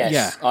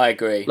 Yes, I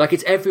agree. Like,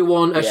 it's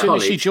everyone at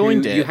college she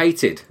joined who you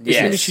hated. As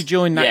soon as she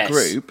joined that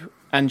group,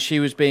 and she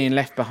was being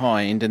left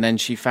behind, and then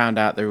she found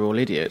out they were all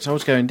idiots, I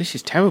was going, this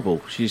is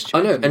terrible.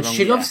 I know, and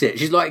she loves it.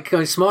 She's like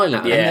going smiling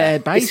at them. And their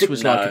base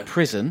was like a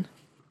prison.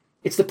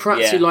 It's the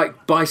prats who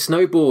like buy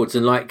snowboards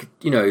and like,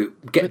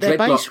 get but their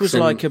base was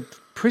and... like a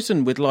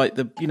prison with like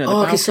the,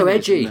 it's so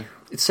edgy.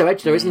 It's so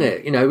edgy though, isn't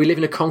it? We live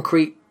in a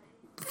concrete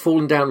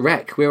falling down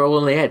wreck. We're all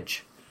on the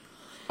edge.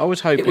 I was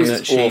hoping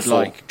that she'd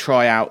like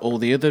try out all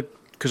the other,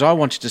 because I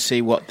wanted to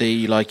see what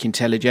the like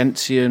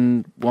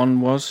Intelligentsian one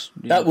was.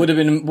 That would have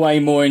been a way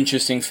more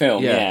interesting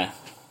film. Yeah.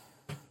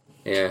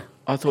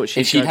 I thought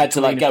if she'd had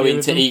to like go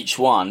into each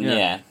one.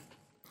 Yeah.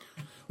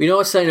 I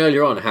was saying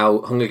earlier on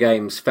how Hunger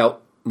Games felt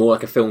more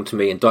like a film to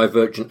me, and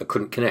Divergent I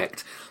couldn't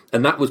connect,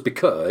 and that was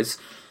because,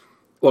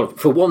 well,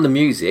 for one, the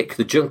music,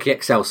 the Junkie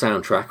XL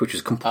soundtrack, which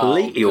was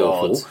completely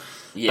awful.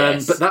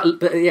 Yes. But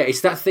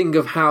it's that thing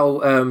of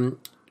how.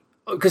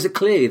 Because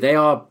clearly they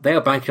are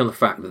banking on the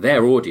fact that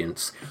their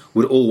audience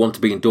would all want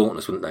to be in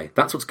Dauntless, wouldn't they?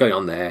 That's what's going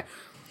on there.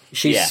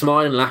 She's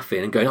smiling,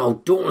 laughing, and going,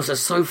 "Oh, Dauntless is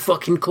so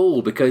fucking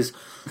cool," because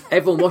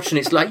everyone watching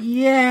it's like,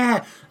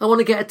 "Yeah, I want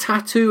to get a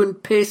tattoo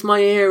and pierce my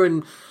ear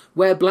and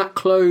wear black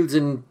clothes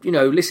and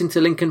listen to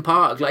Linkin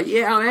Park." Like,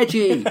 yeah, I'm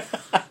edgy,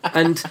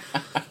 and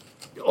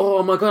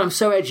oh my god, I'm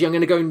so edgy. I'm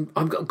going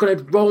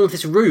to roll off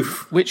this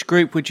roof. Which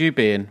group would you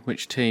be in?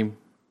 Which team?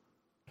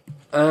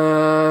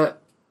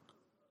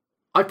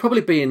 I'd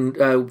probably be in... Do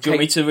you want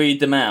me to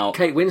read them out?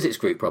 Kate Winslet's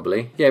group,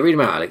 probably. Yeah, read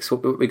them out, Alex.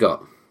 What we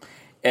got?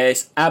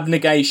 It's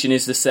Abnegation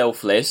is the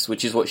Selfless,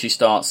 which is what she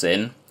starts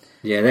in.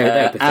 Yeah,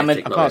 they're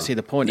pathetic. I can't see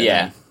the point of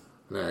them.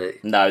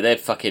 No, they're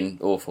fucking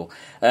awful.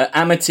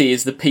 Amity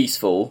is the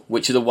Peaceful,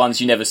 which are the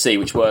ones you never see,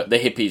 which were the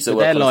hippies that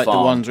work on the farm. They're like the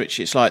ones which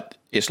it's like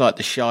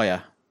the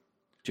Shire.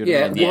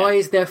 Why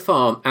is their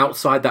farm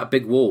outside that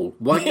big wall?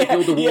 Why don't you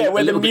build the wall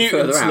a little bit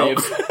further out?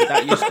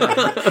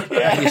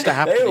 That used to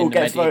happen in the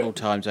medieval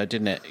times, though,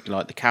 didn't it?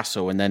 Like the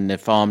castle, and then the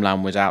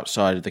farmland was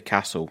outside of the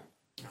castle.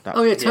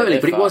 Totally.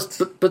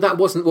 But that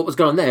wasn't what was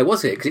going on there,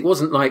 was it? Because it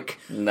wasn't like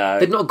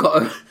they'd not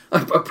got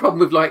a problem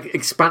with like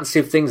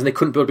expansive things, and they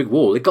couldn't build a big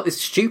wall. They got this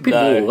stupid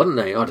wall, hadn't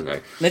they? I don't know.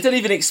 They don't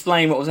even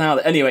explain what was out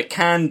there. Anyway,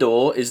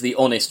 Candor is the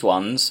honest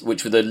ones,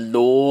 which were the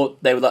law.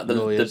 They were like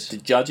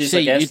the judges. See,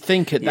 I guess. You'd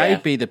think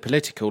they'd be the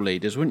political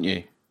leaders, wouldn't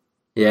you?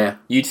 Yeah,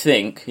 you'd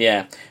think.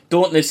 Yeah,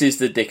 Dauntless is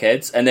the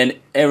dickheads, and then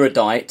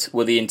Erudite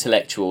were the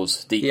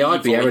intellectuals. The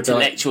evil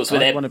intellectuals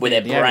with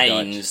their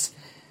brains.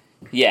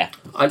 Yeah,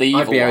 I'd be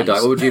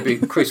erudite. What would you be,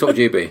 Chris? What would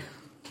you be?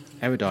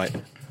 Erudite.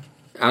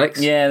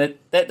 Alex? Yeah,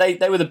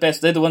 they were the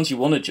best. They're the ones you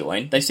want to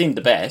join. They seemed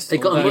the best. They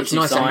got a much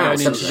nicer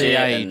house. Into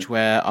the age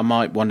where I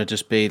might want to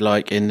just be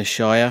like in the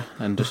Shire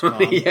and just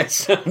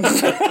yes,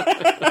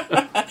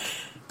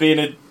 being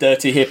a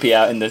dirty hippie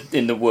out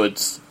in the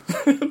woods,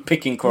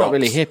 picking crops. Not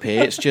really hippie.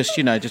 It's just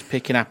just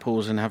picking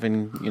apples and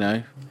having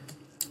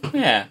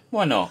Yeah,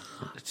 why not?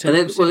 And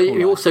then,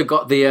 you also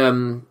got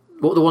the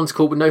what were the ones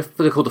called? No,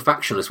 they're called the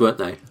factionalists, weren't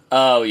they?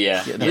 Oh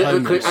yeah,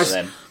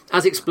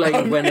 as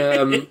explained when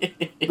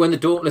the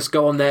Dauntless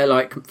go on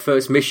their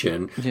first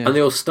mission and they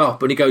all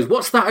stop and he goes,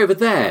 "What's that over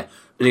there?"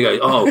 And he goes,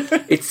 "Oh,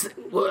 it's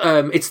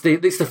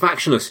the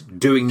factionalists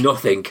doing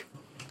nothing."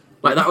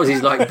 Like that was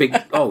his big.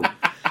 Oh,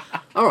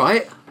 all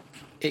right.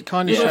 It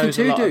kind of shows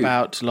a lot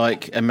about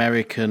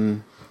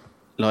American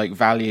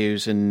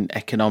values and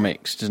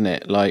economics, doesn't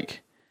it?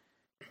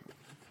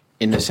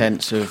 In the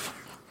sense of,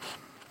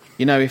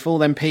 if all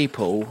them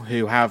people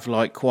who have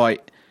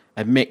quite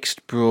a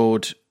mixed,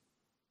 broad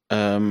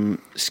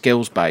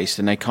skills base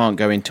and they can't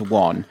go into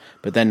one,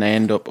 but then they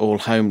end up all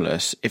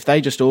homeless, if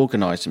they just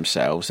organise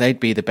themselves, they'd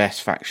be the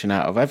best faction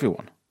out of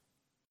everyone.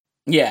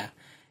 Yeah.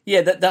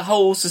 Yeah, the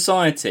whole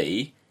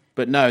society.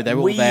 But no, they're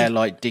all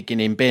there digging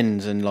in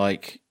bins and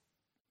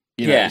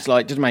it's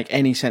doesn't make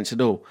any sense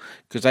at all,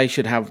 because they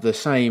should have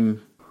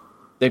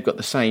they've got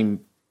the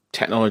same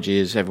technology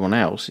as everyone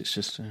else. It's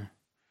just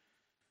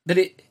but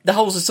the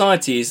whole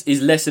society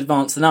is less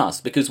advanced than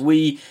us, because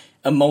we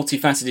are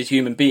multifaceted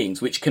human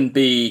beings which can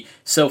be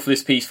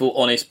selfless, peaceful,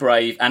 honest,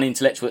 brave and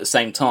intellectual at the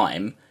same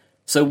time.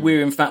 So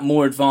we're in fact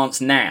more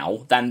advanced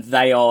now than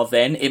they are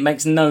then. It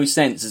makes no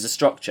sense as a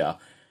structure.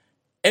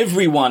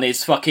 Everyone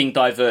is fucking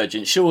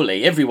divergent,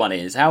 surely. Everyone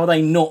is. How are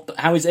they not?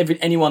 How is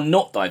anyone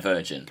not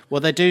divergent?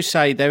 Well, they do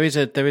say there is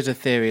a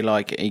theory,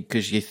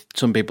 because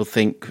some people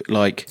think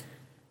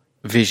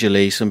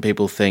visually, some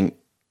people think.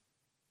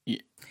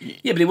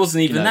 Yeah, but it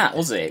wasn't even that,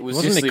 was it? It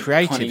wasn't just a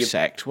creative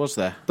sect, was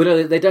there? But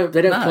no, they don't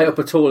play up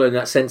at all in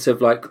that sense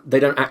of they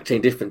don't act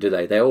any different, do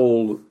they? They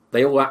all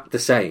act the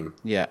same.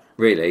 Yeah,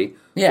 really.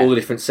 Yeah. All the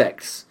different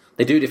sects,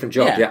 they do different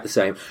jobs. They act the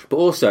same. But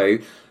also,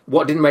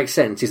 what didn't make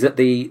sense is that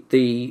the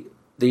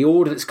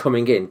order that's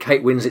coming in,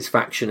 Kate Winslet's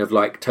faction of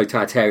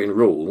totalitarian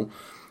rule,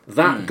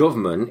 that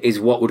government is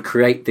what would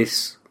create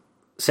this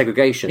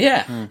segregation.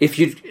 Yeah. If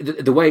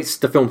the way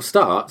the film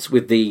starts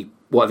with the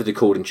whatever they're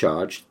called in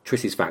charge,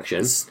 Triss's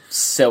faction,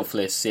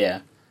 selfless,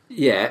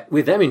 yeah,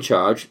 with them in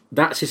charge,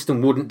 that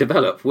system wouldn't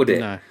develop, would it?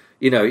 No.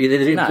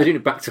 They're doing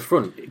it back to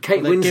front.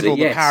 Kate Winslet, give all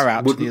the power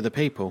out to the other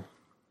people.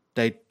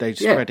 They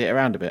spread it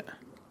around a bit.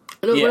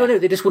 No,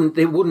 they just wouldn't.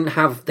 They wouldn't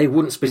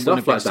split it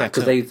off like that,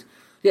 because they'd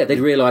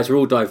realise we're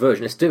all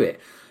divergent. Let's do it.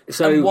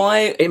 So and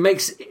why it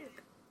makes.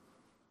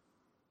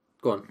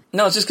 Go on.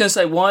 No, I was just going to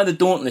say, why are the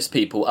Dauntless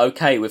people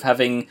okay with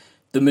having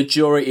the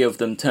majority of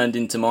them turned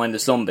into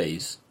mindless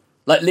zombies?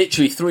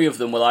 Literally 3 of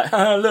them were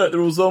look,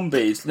 they're all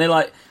zombies. And they're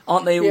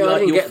aren't they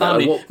all your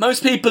family?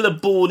 Most people are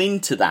born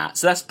into that,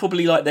 so that's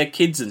probably their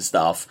kids and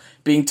stuff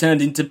being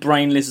turned into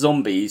brainless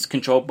zombies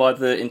controlled by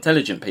the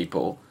intelligent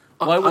people.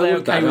 Why were they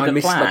okay with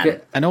the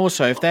plan? And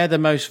also, if they're the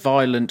most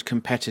violent,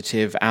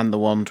 competitive, and the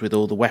ones with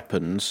all the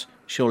weapons,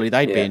 surely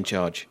they'd be in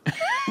charge.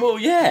 Well,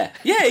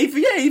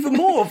 even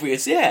more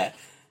obvious, yeah.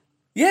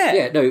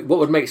 No, what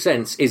would make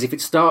sense is if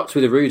it starts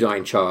with Erudite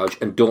in charge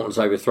and Dauntless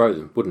overthrow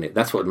them, wouldn't it?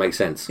 That's what would make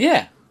sense.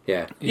 Yeah.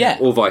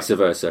 Or vice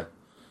versa.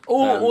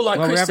 Or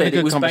Chris said,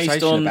 it was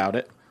based on about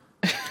it.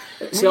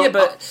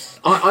 But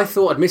I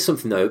thought I'd missed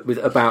something though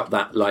about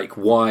that,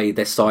 why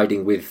they're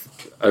siding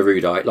with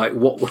Erudite.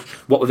 What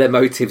were their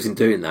motives in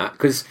doing that?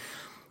 Because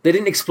they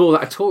didn't explore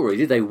that at all, really,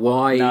 did they?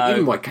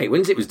 Even why Kate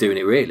Winslet was doing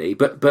it, really,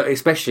 but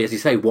especially, as you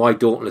say, why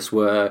Dauntless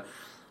were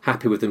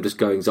happy with them just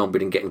going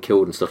zombie and getting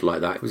killed and stuff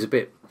like that. It was a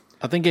bit.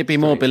 I think it'd be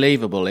more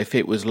believable if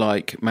it was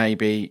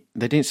maybe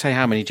they didn't say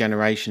how many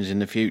generations in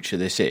the future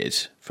this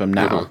is from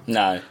now. Mm-hmm.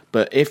 No,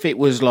 but if it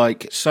was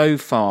so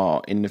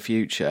far in the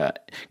future,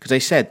 because they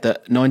said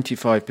that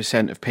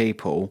 95% of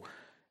people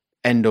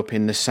end up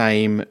in the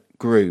same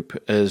group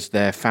as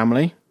their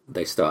family.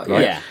 They start,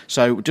 right? Yeah.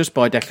 So just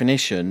by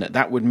definition,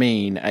 that would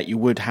mean that you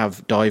would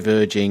have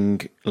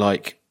diverging,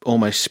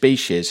 almost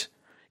species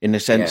in the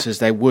sense as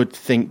they would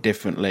think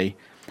differently.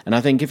 And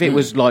I think if it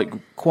was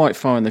quite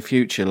far in the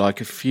future, a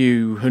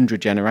few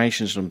hundred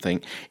generations or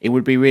something, it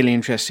would be really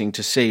interesting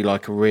to see a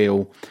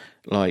real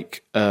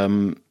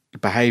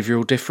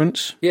behavioural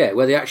difference. Yeah,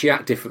 where they actually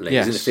act differently,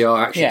 as if they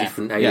are actually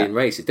different alien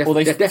races. Or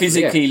they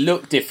physically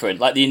look different,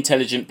 the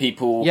intelligent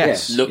people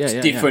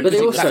looked different, but they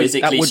also,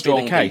 physically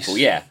strong people.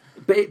 Yeah,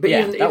 but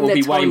even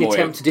their tiny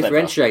attempt to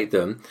differentiate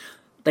them,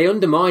 they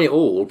undermine it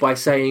all by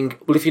saying,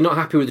 well, if you're not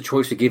happy with the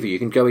choice we give you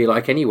can go where you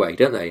like anyway,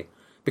 don't they?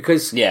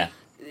 Because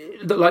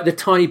the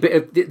tiny bit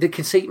of the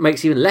conceit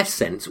makes even less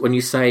sense when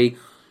you say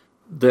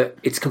that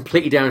it's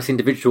completely down to the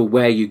individual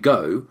where you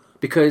go,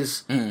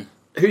 because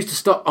who's to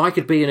stop? I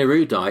could be an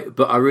erudite,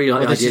 but I really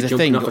like the idea of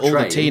jumping off a train.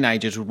 All the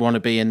teenagers would want to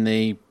be in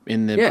the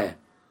yeah.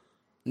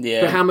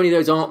 But how many of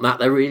those aren't that?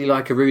 They're really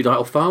like erudite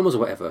or farmers or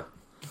whatever.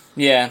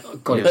 Yeah,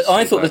 God, but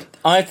I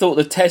thought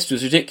the test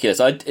was ridiculous.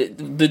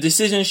 The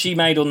decision she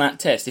made on that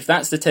test, if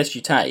that's the test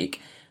you take,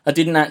 I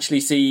didn't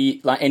actually see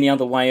like any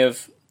other way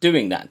of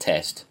doing that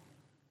test.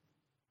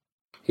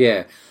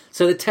 Yeah,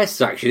 so the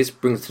tests actually, this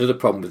brings to the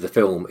problem with the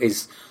film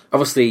is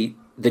obviously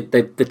the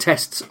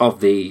tests of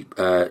the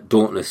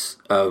Dauntless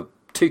are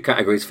two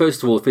categories.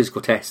 First of all, the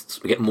physical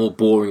tests. We get more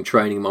boring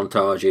training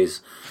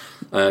montages.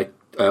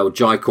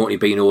 Jai Courtney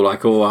being all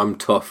like, "Oh, I'm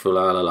tough,"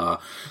 la la la,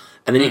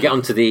 and then you get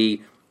onto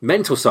the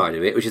mental side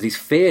of it, which is these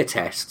fear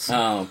tests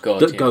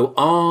that go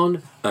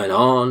on and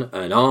on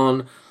and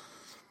on,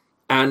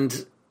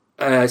 and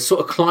sort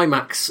of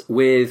climax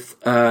with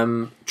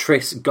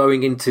Triss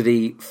going into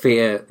the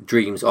fear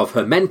dreams of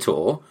her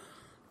mentor.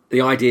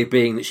 The idea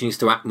being that she needs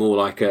to act more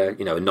like a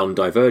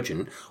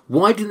non-divergent.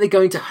 Why didn't they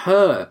go into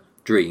her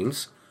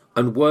dreams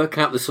and work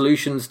out the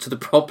solutions to the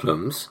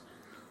problems?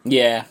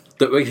 Yeah,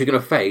 that we're going to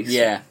face.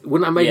 Yeah,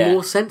 wouldn't that make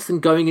more sense than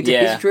going into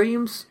his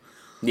dreams?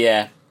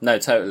 Yeah, no,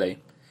 totally.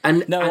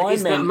 And is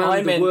that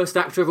man the worst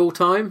actor of all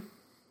time?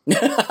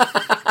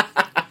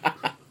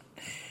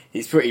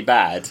 He's pretty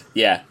bad,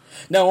 yeah.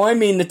 No, I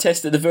mean the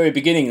test at the very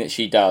beginning that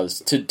she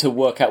does to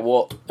work out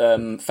what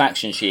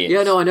faction she is.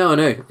 Yeah, no, I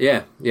know.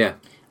 Yeah.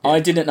 I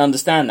didn't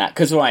understand that,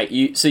 because, right,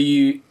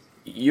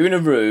 you're in a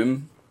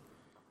room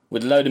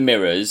with a load of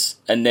mirrors,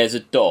 and there's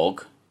a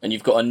dog, and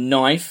you've got a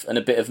knife and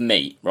a bit of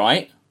meat,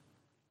 right?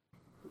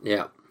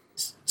 Yeah.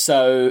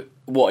 So,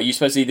 what, are you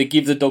supposed to either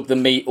give the dog the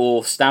meat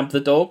or stab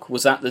the dog?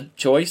 Was that the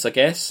choice, I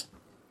guess?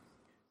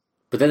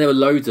 But then there were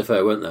loads of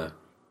her, weren't there?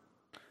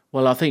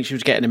 Well, I think she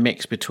was getting a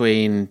mix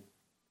between,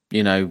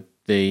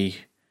 the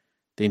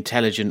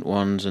intelligent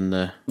ones and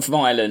the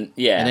violent,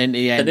 yeah. And in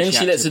the end, but then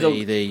she lets the dog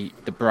be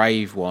the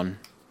brave one.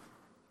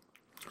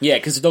 Yeah,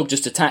 because the dog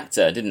just attacked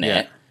her, didn't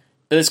it?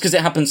 But it's because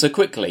it happened so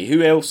quickly.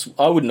 Who else?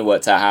 I wouldn't have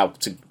worked out how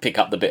to pick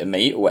up the bit of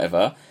meat or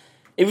whatever.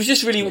 It was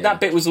just really that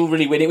bit was all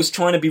really weird. It was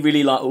trying to be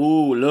really like,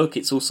 oh, look,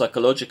 it's all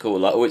psychological,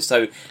 like, oh, it's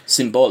so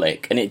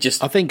symbolic, and it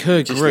just. I think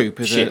her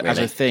group as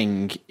a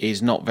thing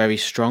is not very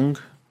strong.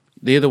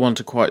 The other ones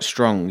are quite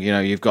strong.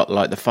 You've got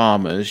like the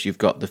farmers, you've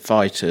got the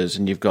fighters,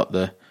 and you've got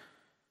the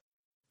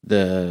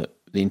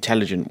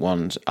intelligent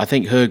ones. I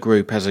think her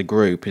group as a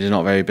group is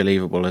not very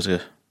believable as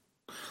a.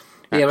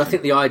 Yeah, but I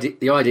think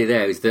the idea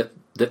there is that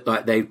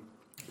like they.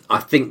 I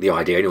think the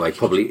idea anyway,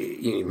 probably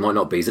it might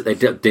not be, is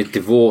that they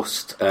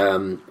divorced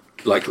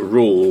like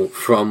rule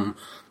from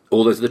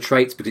all those other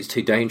traits because it's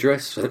too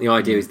dangerous. So I think the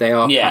idea is they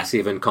are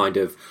passive and kind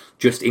of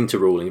just into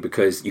ruling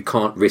because you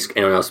can't risk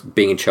anyone else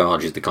being in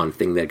charge is the kind of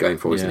thing they're going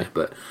for, isn't it?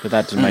 But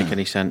that doesn't make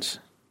any sense.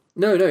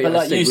 No. But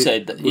like you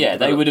said,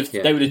 they would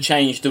have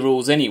changed the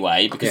rules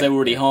anyway because they were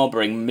already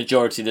harbouring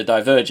majority of the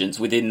Divergents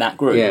within that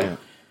group. Yeah.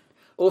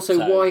 Also,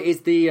 why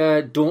is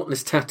the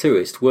Dauntless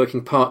tattooist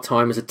working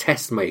part-time as a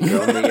test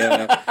maker on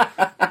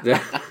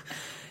the...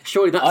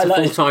 Surely that's a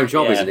full-time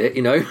job, isn't it?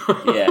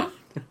 Yeah.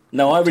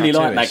 No, I really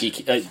like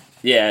Maggie...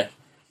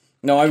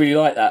 No, I really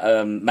like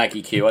that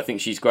Maggie Q. I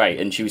think she's great,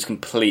 and she was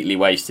completely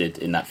wasted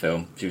in that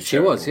film. She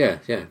was, yeah.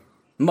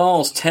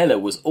 Miles Teller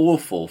was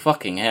awful,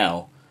 fucking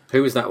hell.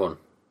 Who was that one?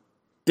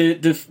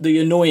 The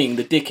annoying,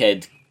 the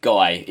dickhead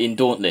guy in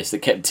Dauntless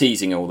that kept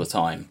teasing her all the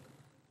time.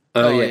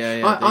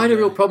 I had a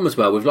real problem as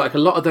well with like a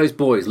lot of those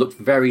boys looked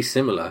very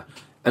similar,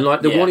 and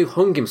like the one who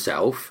hung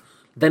himself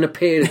then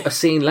appeared a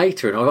scene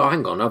later, and I thought,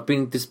 hang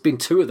on, there's been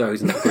two of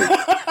those in that group,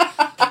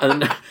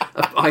 and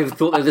I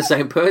thought they were the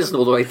same person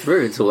all the way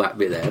through until that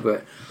bit there,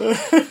 but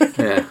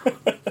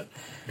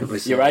it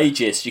was. You're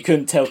ageist. You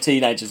couldn't tell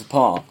teenagers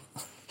apart.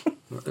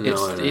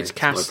 Its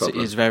cast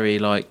is very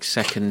like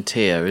second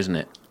tier, isn't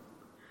it?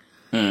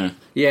 Mm.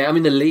 Yeah, I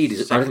mean the lead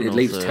is. I think the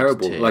lead is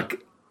terrible. Tier.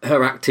 Like.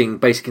 Her acting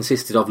basically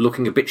consisted of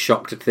looking a bit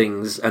shocked at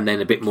things and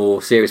then a bit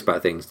more serious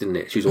about things, didn't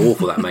it? She was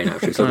awful, that main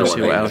actress. I don't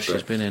know what else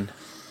she's been in.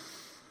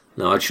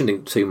 No, I shouldn't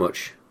think too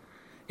much.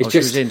 She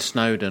was in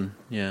Snowden,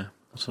 yeah.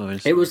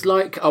 It was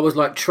like I was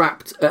like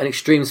trapped at an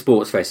extreme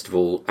sports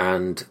festival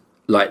and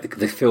like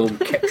the film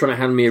kept trying to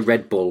hand me a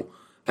Red Bull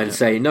and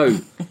say, no,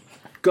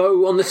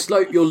 go on the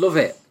slope, you'll love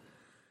it.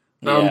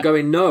 Yeah. I'm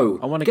going, no.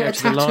 I want to get a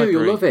tattoo,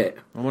 you'll love it.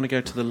 I want to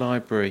go to the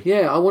library.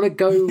 Yeah, I want to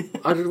go.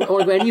 I want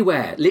to go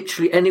anywhere,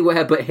 literally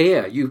anywhere but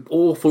here. You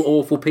awful,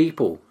 awful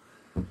people,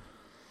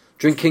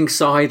 drinking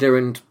cider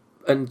and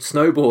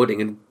snowboarding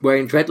and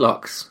wearing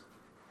dreadlocks.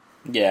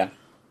 Yeah.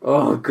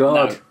 Oh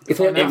God! No. If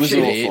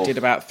it did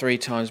about 3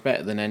 times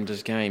better than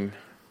Ender's Game.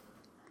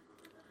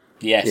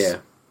 Yes. Yeah.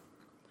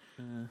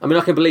 I mean,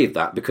 I can believe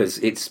that because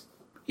it's.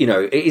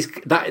 It is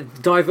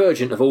that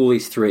Divergent of all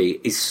these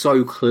three is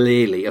so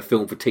clearly a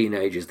film for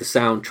teenagers. The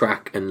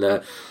soundtrack and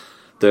the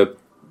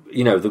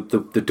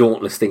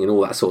Dauntless thing and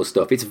all that sort of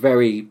stuff.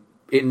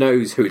 It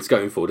knows who it's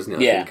going for, doesn't it?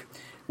 I think.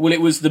 Well,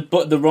 it was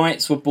the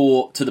rights were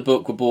bought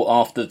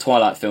after the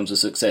Twilight films were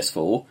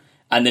successful,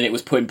 and then it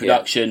was put in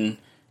production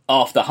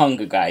after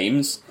Hunger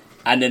Games.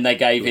 And then they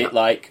gave it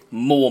like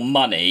more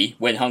money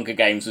when Hunger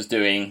Games was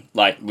doing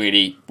well.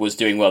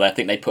 I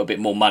think they put a bit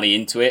more money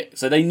into it,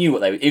 so they knew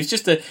what they. It was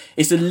just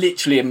it's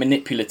literally a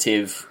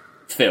manipulative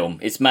film.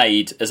 It's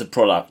made as a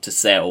product to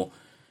sell,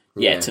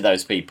 to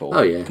those people.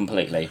 Oh, yeah.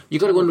 Completely.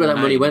 You've got to wonder where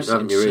that money went,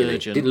 haven't you, really?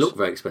 It didn't look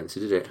very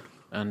expensive, did it?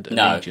 And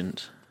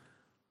Agent.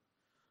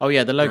 Oh,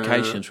 yeah, the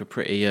locations were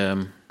pretty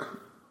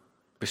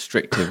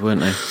restrictive,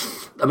 weren't they?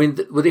 I mean,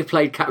 when they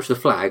played Capture the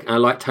Flag, and I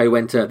liked how he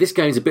went, this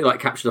game's a bit like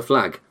Capture the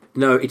Flag.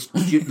 No,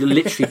 you're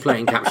literally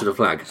playing Capture the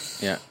Flag.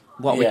 Yeah.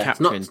 What are we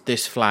capturing?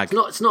 This flag.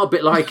 It's not a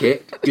bit like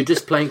it. You're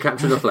just playing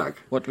Capture the Flag.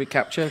 What do we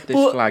capture?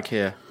 This flag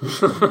here.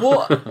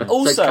 What?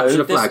 Also, so Capture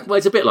the Flag. Well,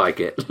 it's a bit like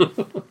it.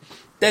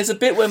 There's a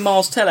bit where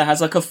Miles Teller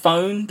has like a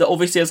phone that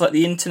obviously has like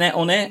the internet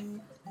on it.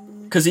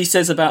 Because he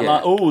says about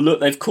like, oh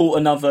look, they've caught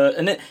another,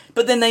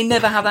 but then they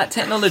never have that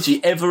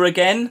technology ever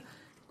again.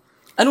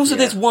 And also,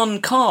 there's one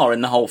car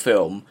in the whole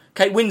film.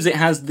 Kate Winslet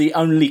has the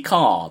only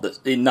car that's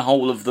in the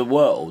whole of the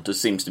world,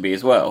 as seems to be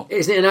as well.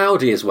 Isn't it an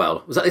Audi as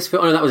well? Was that this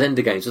film? Oh, no, that was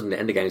Ender Games, wasn't it?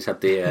 Ender Games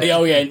had the. They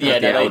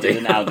did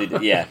an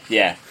Audi.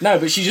 Yeah. No,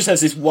 but she just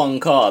has this one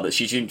car that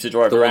she seems to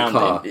drive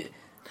around in.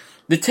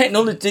 The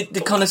technology,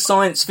 the kind of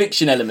science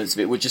fiction elements of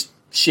it were just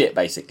shit.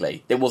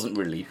 Basically, there wasn't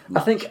really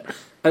much. I think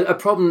a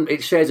problem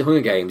it shares with Hunger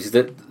Games is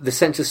that the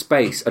sense of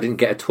space I didn't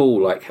get at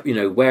all. Like,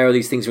 where are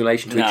these things in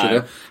relation to each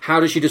other?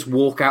 How does she just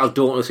walk out of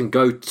Dauntless and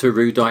go to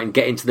Erudite and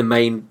get into the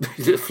main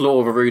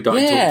floor of Erudite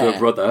and talk to her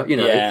brother?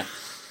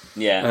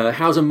 Yeah.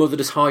 How's her mother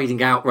just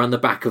hiding out around the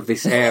back of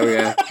this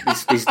area,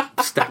 these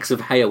stacks of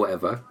hay or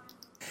whatever?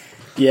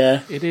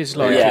 Yeah. It is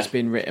like it's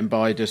been written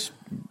by just,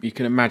 you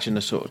can imagine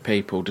the sort of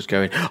people just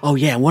going, oh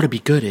yeah, what would be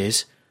good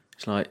is,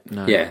 it's like,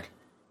 no. Yeah.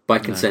 By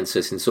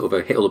consensus, and sort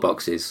of hit all the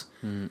boxes.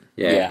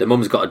 The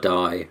mum's got to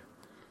die.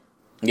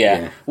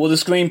 Yeah. Well, the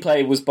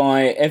screenplay was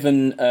by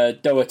Evan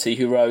Doherty,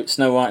 who wrote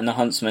Snow White and the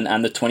Huntsman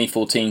and the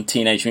 2014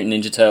 Teenage Mutant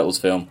Ninja Turtles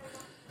film.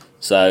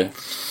 So,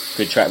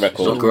 good track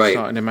record. Not great.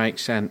 Starting to make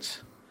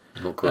sense.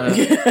 Not great.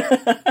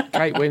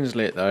 Kate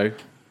Winslet, though,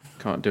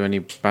 can't do any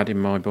bad in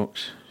my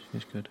books.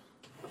 She's good.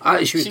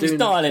 She was doing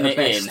dialing her it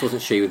best, in,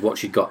 wasn't she, with what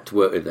she got to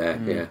work with there?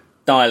 Yeah.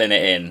 Dialing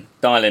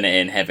it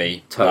in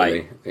heavy.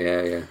 Totally.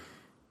 Like,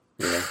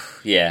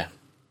 Yeah.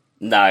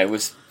 No, it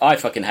was. I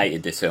fucking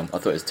hated this film. I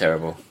thought it was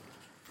terrible.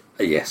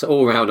 Yes,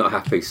 all round not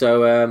happy.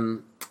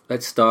 So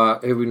let's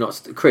start. Who we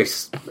not?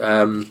 Chris,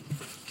 where do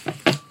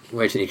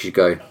you think you should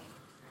go?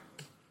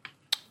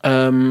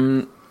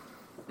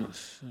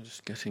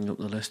 Just getting up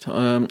the list.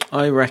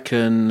 I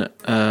reckon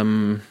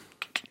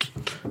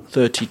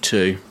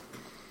 32.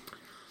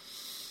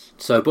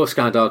 So above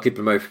Scandal, keep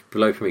below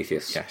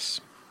Prometheus. Yes.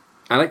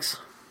 Alex?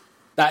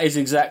 That is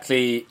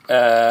exactly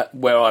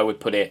where I would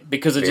put it,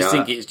 because I just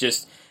think it's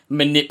just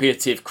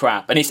manipulative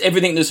crap, and it's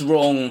everything that's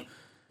wrong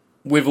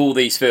with all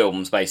these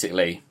films.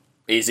 Basically,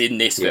 is in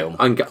this film.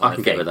 I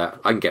can get with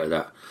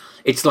that.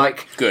 It's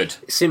like good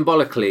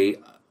symbolically.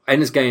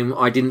 Ender's Game,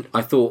 I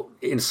thought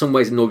in some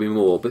ways it annoyed me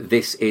more, but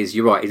this is,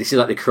 you're right. This is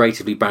like the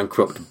creatively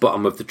bankrupt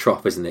bottom of the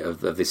trough, isn't it?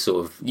 Of this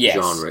sort of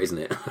genre, isn't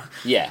it?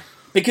 Yeah.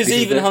 Because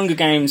even Hunger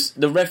Games,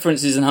 the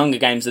references in Hunger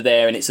Games are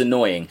there, and it's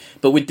annoying.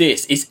 But with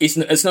this,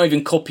 it's not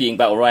even copying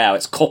Battle Royale;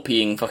 it's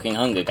copying fucking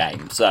Hunger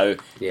Games. So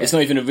it's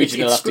not even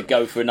original enough to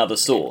go for another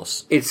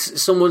source. It's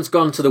someone's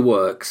gone to the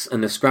works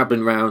and they're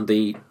scrabbling around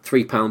the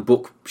 £3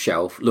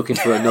 bookshelf looking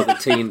for another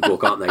teen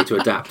book, aren't they, to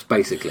adapt?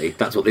 Basically,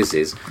 that's what this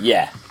is.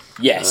 Yeah.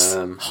 Yes.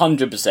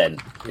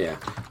 100%. Yeah.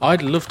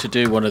 I'd love to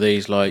do one of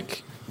these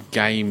like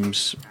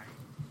games.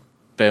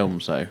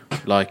 Films though,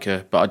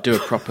 but I'd do a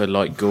proper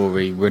like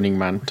gory Running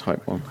Man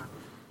type one,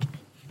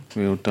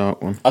 real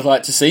dark one. I'd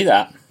like to see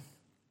that.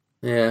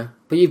 Yeah,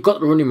 but you've got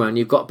the Running Man,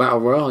 you've got Battle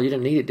Royale. You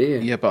don't need it, do you?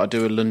 Yeah, but I'd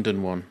do a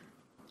London one.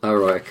 Oh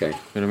right, okay.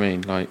 You know what I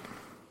mean? Like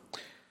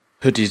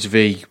hoodies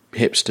v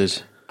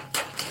hipsters.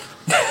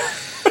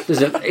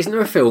 Isn't there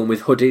a film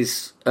with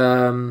hoodies?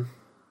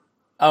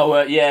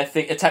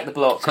 Attack the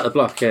Block. Attack the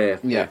Block.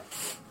 Yeah.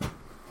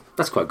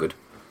 That's quite good.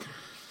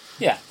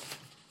 Yeah.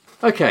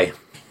 Okay,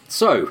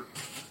 so.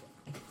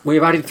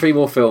 We've added 3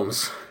 more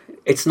films.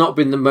 It's not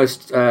been the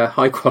most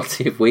high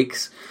quality of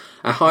weeks.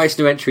 Our highest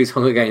new entry is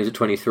Hunger Games at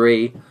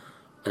 23, and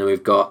then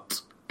we've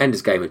got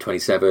Ender's Game at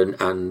 27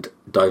 and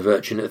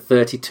Divergent at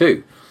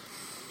 32.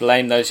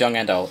 Blame those young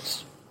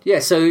adults. Yeah,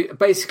 so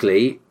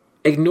basically,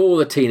 ignore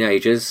the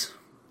teenagers.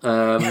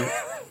 They're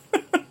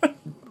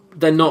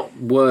not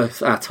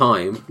worth our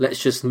time.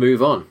 Let's just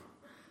move on.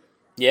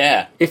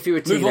 Yeah. If you're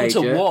a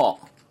teenager... Move on to what?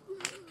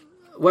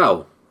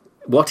 Well,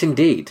 what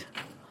indeed?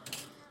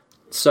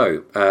 So,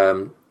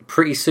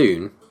 pretty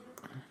soon,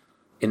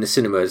 in the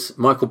cinemas,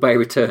 Michael Bay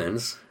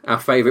returns, our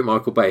favourite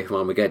Michael Bay from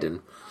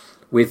Armageddon,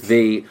 with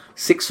the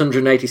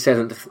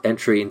 687th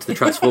entry into the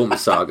Transformers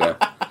saga.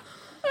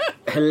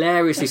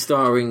 Hilariously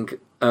starring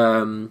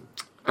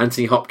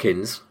Anthony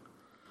Hopkins.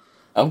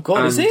 Oh,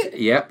 God, is it?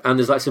 Yep, and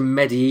there's like some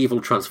medieval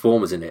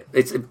Transformers in it.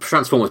 It's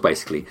Transformers,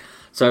 basically.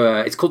 So,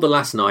 it's called The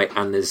Last Night,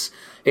 and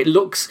it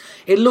looks...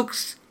 I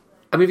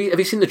mean, have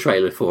you seen the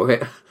trailer for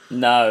it?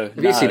 No.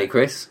 Have you seen it,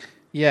 Chris?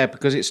 Yeah,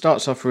 because it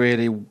starts off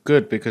really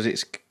good because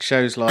it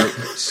shows like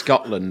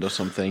Scotland or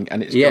something,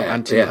 and it's got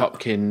Anthony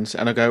Hopkins,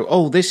 and I go,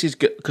 oh, this is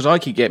good, because I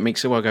keep getting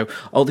mixed up. I go,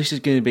 oh, this is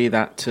going to be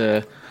that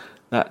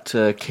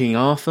King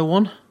Arthur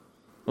one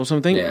or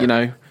something,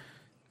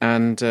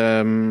 and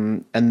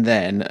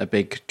then a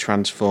big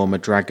transformer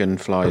dragon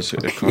flies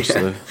across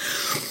the.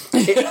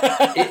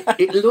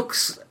 It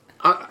looks,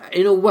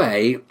 in a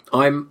way,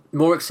 I'm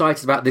more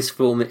excited about this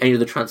film than any of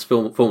the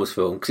Transformers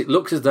film because it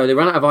looks as though they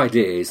ran out of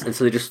ideas, and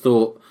so they just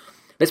thought,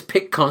 let's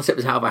pick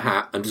concepts out of a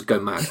hat and just go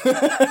mad.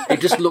 It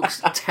just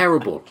looks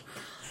terrible.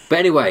 But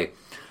anyway,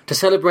 to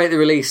celebrate the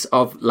release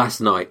of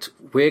last night,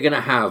 we're going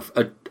to have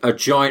a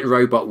giant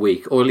robot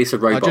week, or at least a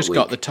robot week. I just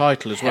got the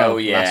title as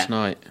well last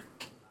night.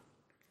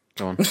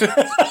 Go on.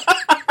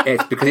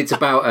 It's because it's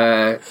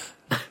about...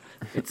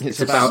 It's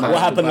about what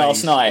happened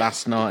last night.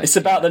 Last night. It's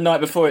about the night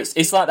before.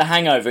 It's like The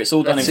Hangover. It's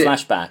all done in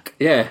flashback.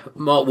 Yeah,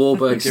 Mark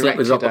Wahlberg slept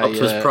with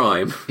Optimus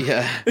Prime.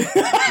 Yeah.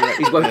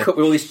 He's woke up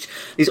with all these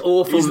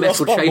awful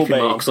metal chafing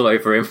marks all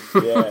over him.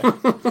 Yeah.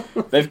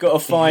 They've got to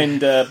find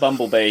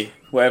Bumblebee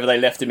wherever they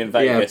left him in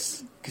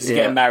Vegas because he's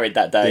getting married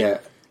that day. Yeah.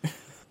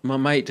 My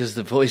mate does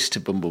the voice to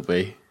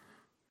Bumblebee.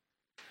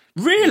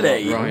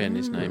 Really? Ryan,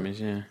 his name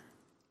is, yeah.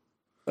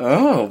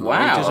 Oh,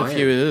 wow. He does a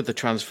few of the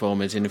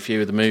Transformers in a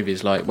few of the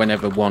movies, like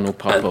whenever one will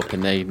pop up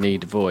and they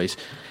need a voice.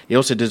 He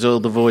also does all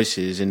the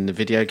voices in the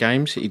video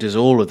games. He does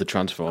all of the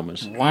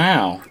Transformers.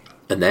 Wow.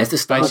 And there's the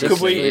start.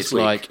 Basically, it's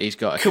like he's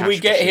got a Could we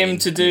get him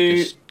to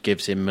do... Just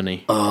gives him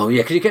money. Oh,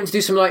 yeah. Could you get him to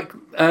do some, like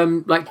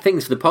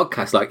things for the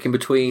podcast, like in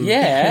between...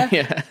 Yeah.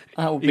 Yeah.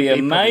 That would be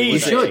amazing. You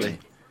should.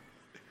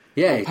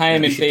 Yeah. We'll pay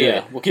him in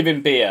beer. We'll give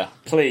him beer,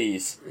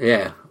 please.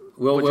 Yeah.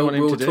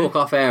 We'll talk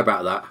off air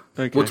about that.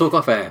 Okay. We'll talk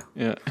off air.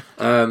 Yeah.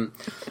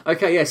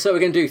 Okay, yeah, so we're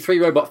going to do 3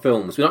 robot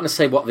films. We're not going to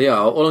say what they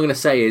are. All I'm going to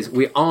say is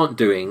we aren't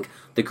doing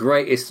the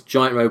greatest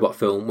giant robot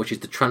film, which is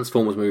the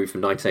Transformers movie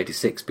from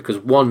 1986, because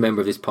one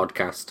member of this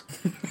podcast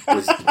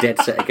was dead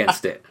set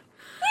against it.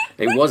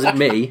 It wasn't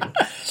me.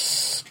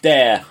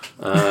 Dare.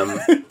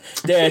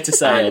 Dare to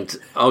say and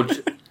it.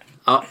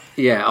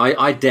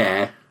 I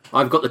dare.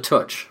 I've got the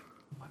touch.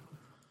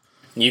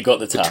 You got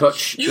the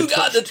touch. You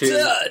got the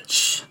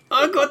touch.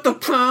 I got the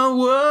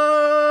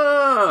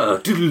power.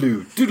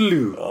 Doodaloo,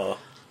 doodaloo. Oh,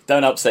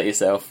 don't upset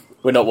yourself.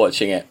 We're not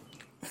watching it.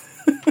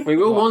 We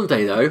will one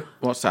day, though.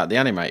 What's that? The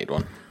animated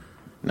one?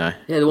 No.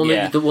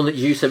 Yeah, the one that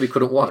you said we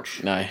couldn't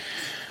watch. No.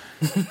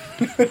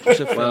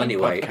 Well,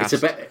 anyway, podcast. it's a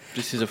bit.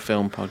 This is a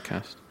film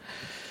podcast.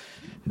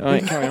 All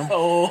right, carry on.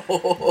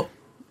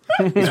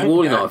 Is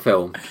Wall-E not a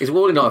film? Is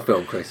Wall-E not a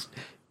film, Chris?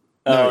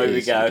 No, here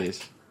we go.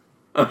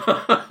 No,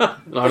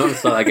 I don't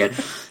start that again.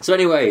 So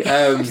anyway,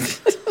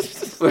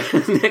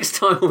 next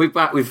time we'll be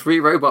back with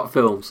 3 robot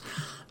films.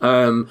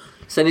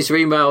 Send us your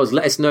emails.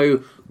 Let us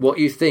know what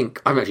you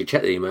think. I haven't actually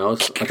checked the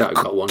emails. I doubt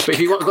we've got one. But if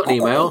you got an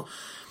email,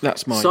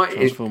 that's my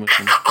Transformers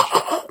one.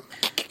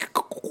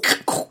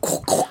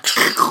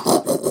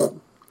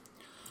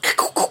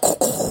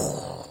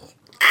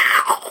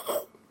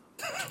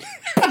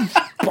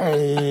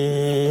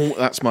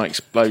 That's my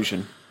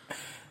explosion.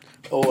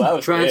 Oh, that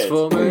was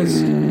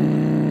Transformers.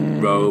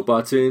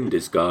 Robots in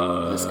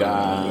disguise.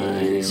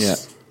 Yeah.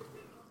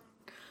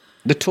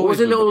 The toys. What was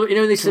the little? You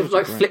know, they sort of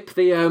like flip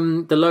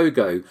the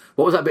logo.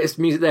 What was that bit of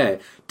music there?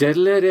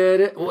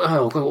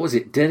 Oh God, what was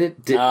it?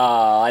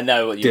 I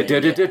know what you mean.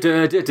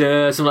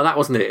 Something like that,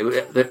 wasn't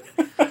it?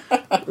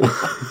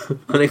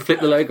 And they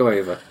flip the logo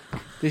over.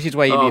 This is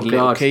where you need a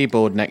little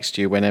keyboard next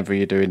to you whenever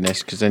you're doing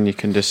this, because then you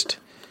can just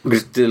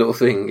do a little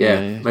thing.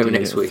 Yeah, maybe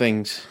next week.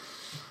 Things.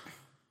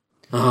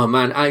 Oh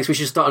man, Alex, we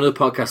should start another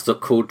podcast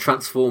up called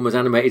Transformers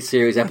Animated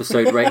Series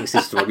Episode Rating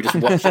System, where we just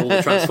watch all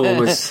the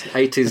Transformers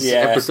 80s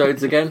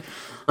episodes again.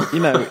 You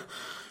know,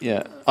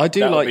 yeah, I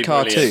do like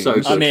cartoons.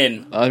 So I'm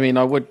in. I mean,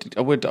 I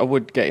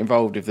would get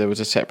involved if there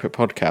was a separate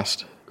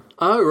podcast.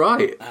 Oh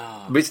right,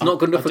 but it's not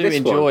good enough for this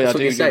one. I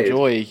do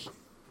enjoy.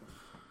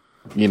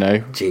 You know,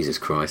 Jesus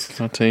Christ,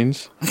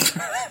 cartoons.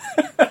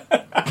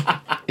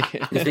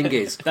 The thing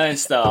is, don't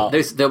start.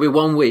 There'll be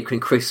one week when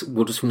Chris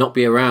will just not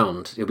be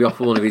around. He'll be off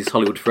with one of his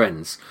Hollywood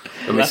friends,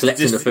 and we're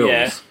selecting the films.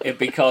 Yeah, it'll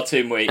be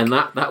cartoon week. And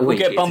that week, we'll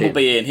get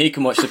Bumblebee in. He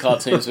can watch the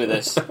cartoons with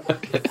us.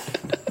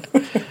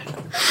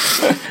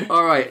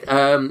 All right,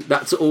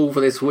 that's all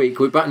for this week.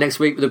 We're back next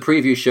week with a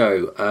preview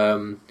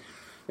show.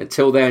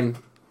 Until then,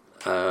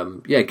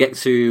 get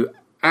to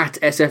at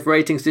SF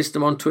Rating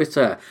System on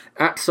Twitter,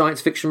 at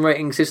Science Fiction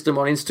Rating System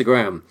on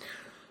Instagram.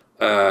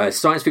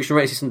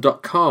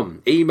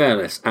 sciencefictionratingsystem.com. Email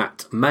us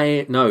at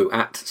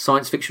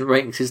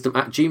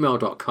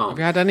sciencefictionratingsystem@gmail.com. Have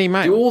we had any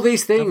mail? Do all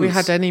these things. Have we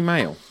had any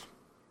mail?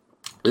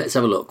 Let's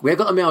have a look. We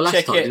got a mail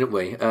last time, didn't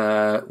we?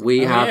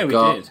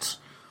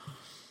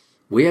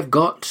 We've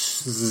got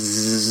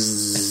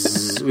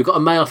a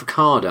mail for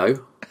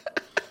Cardo,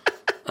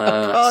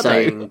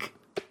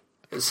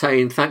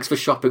 saying thanks for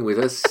shopping with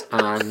us,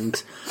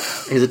 and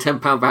here's a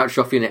 £10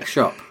 voucher off your next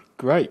shop.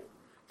 Great.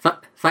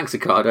 Thanks,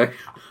 Ricardo.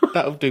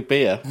 That'll do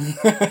beer.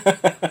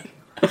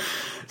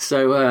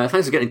 So,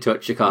 thanks for getting in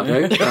touch, Ricardo.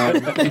 If you've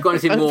got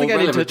anything more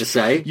relevant to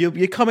say...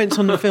 Your comments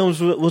on the films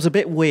was a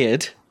bit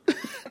weird.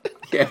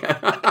 Yeah.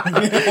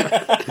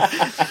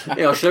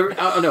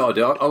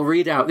 I'll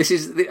read out. This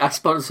is our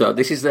sponsor.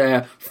 This is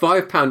their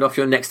 £5 off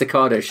your next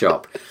Ricardo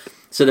shop.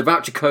 So the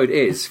voucher code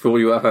is, for all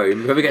you at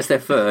home, whoever gets there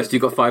first,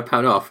 you've got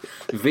 £5 off.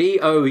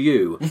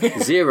 VOU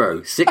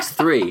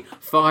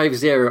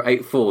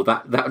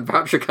 0635084. That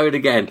voucher code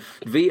again.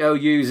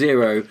 VOU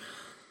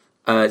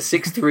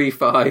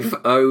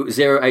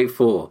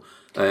 0635084.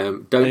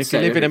 Don't. And if you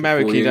live in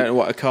America, you don't know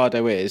what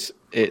Ocado is.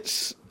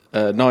 It's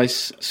a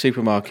nice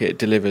supermarket. It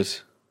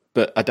delivers,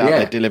 but I doubt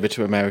they deliver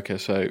to America.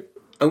 So.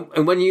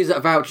 And when you use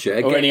that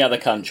voucher... Or any other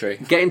country.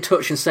 Get in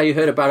touch and say you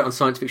heard about it on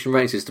Science Fiction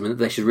Rating System and that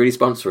they should really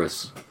sponsor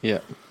us. Yeah.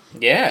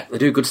 Yeah. They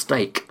do good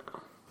steak.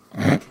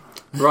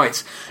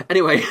 Right.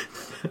 Anyway,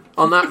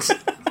 on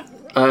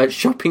that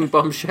shopping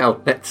bombshell,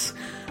 let's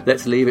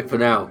leave it for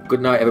now.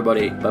 Good night,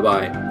 everybody.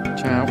 Bye-bye.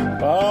 Ciao.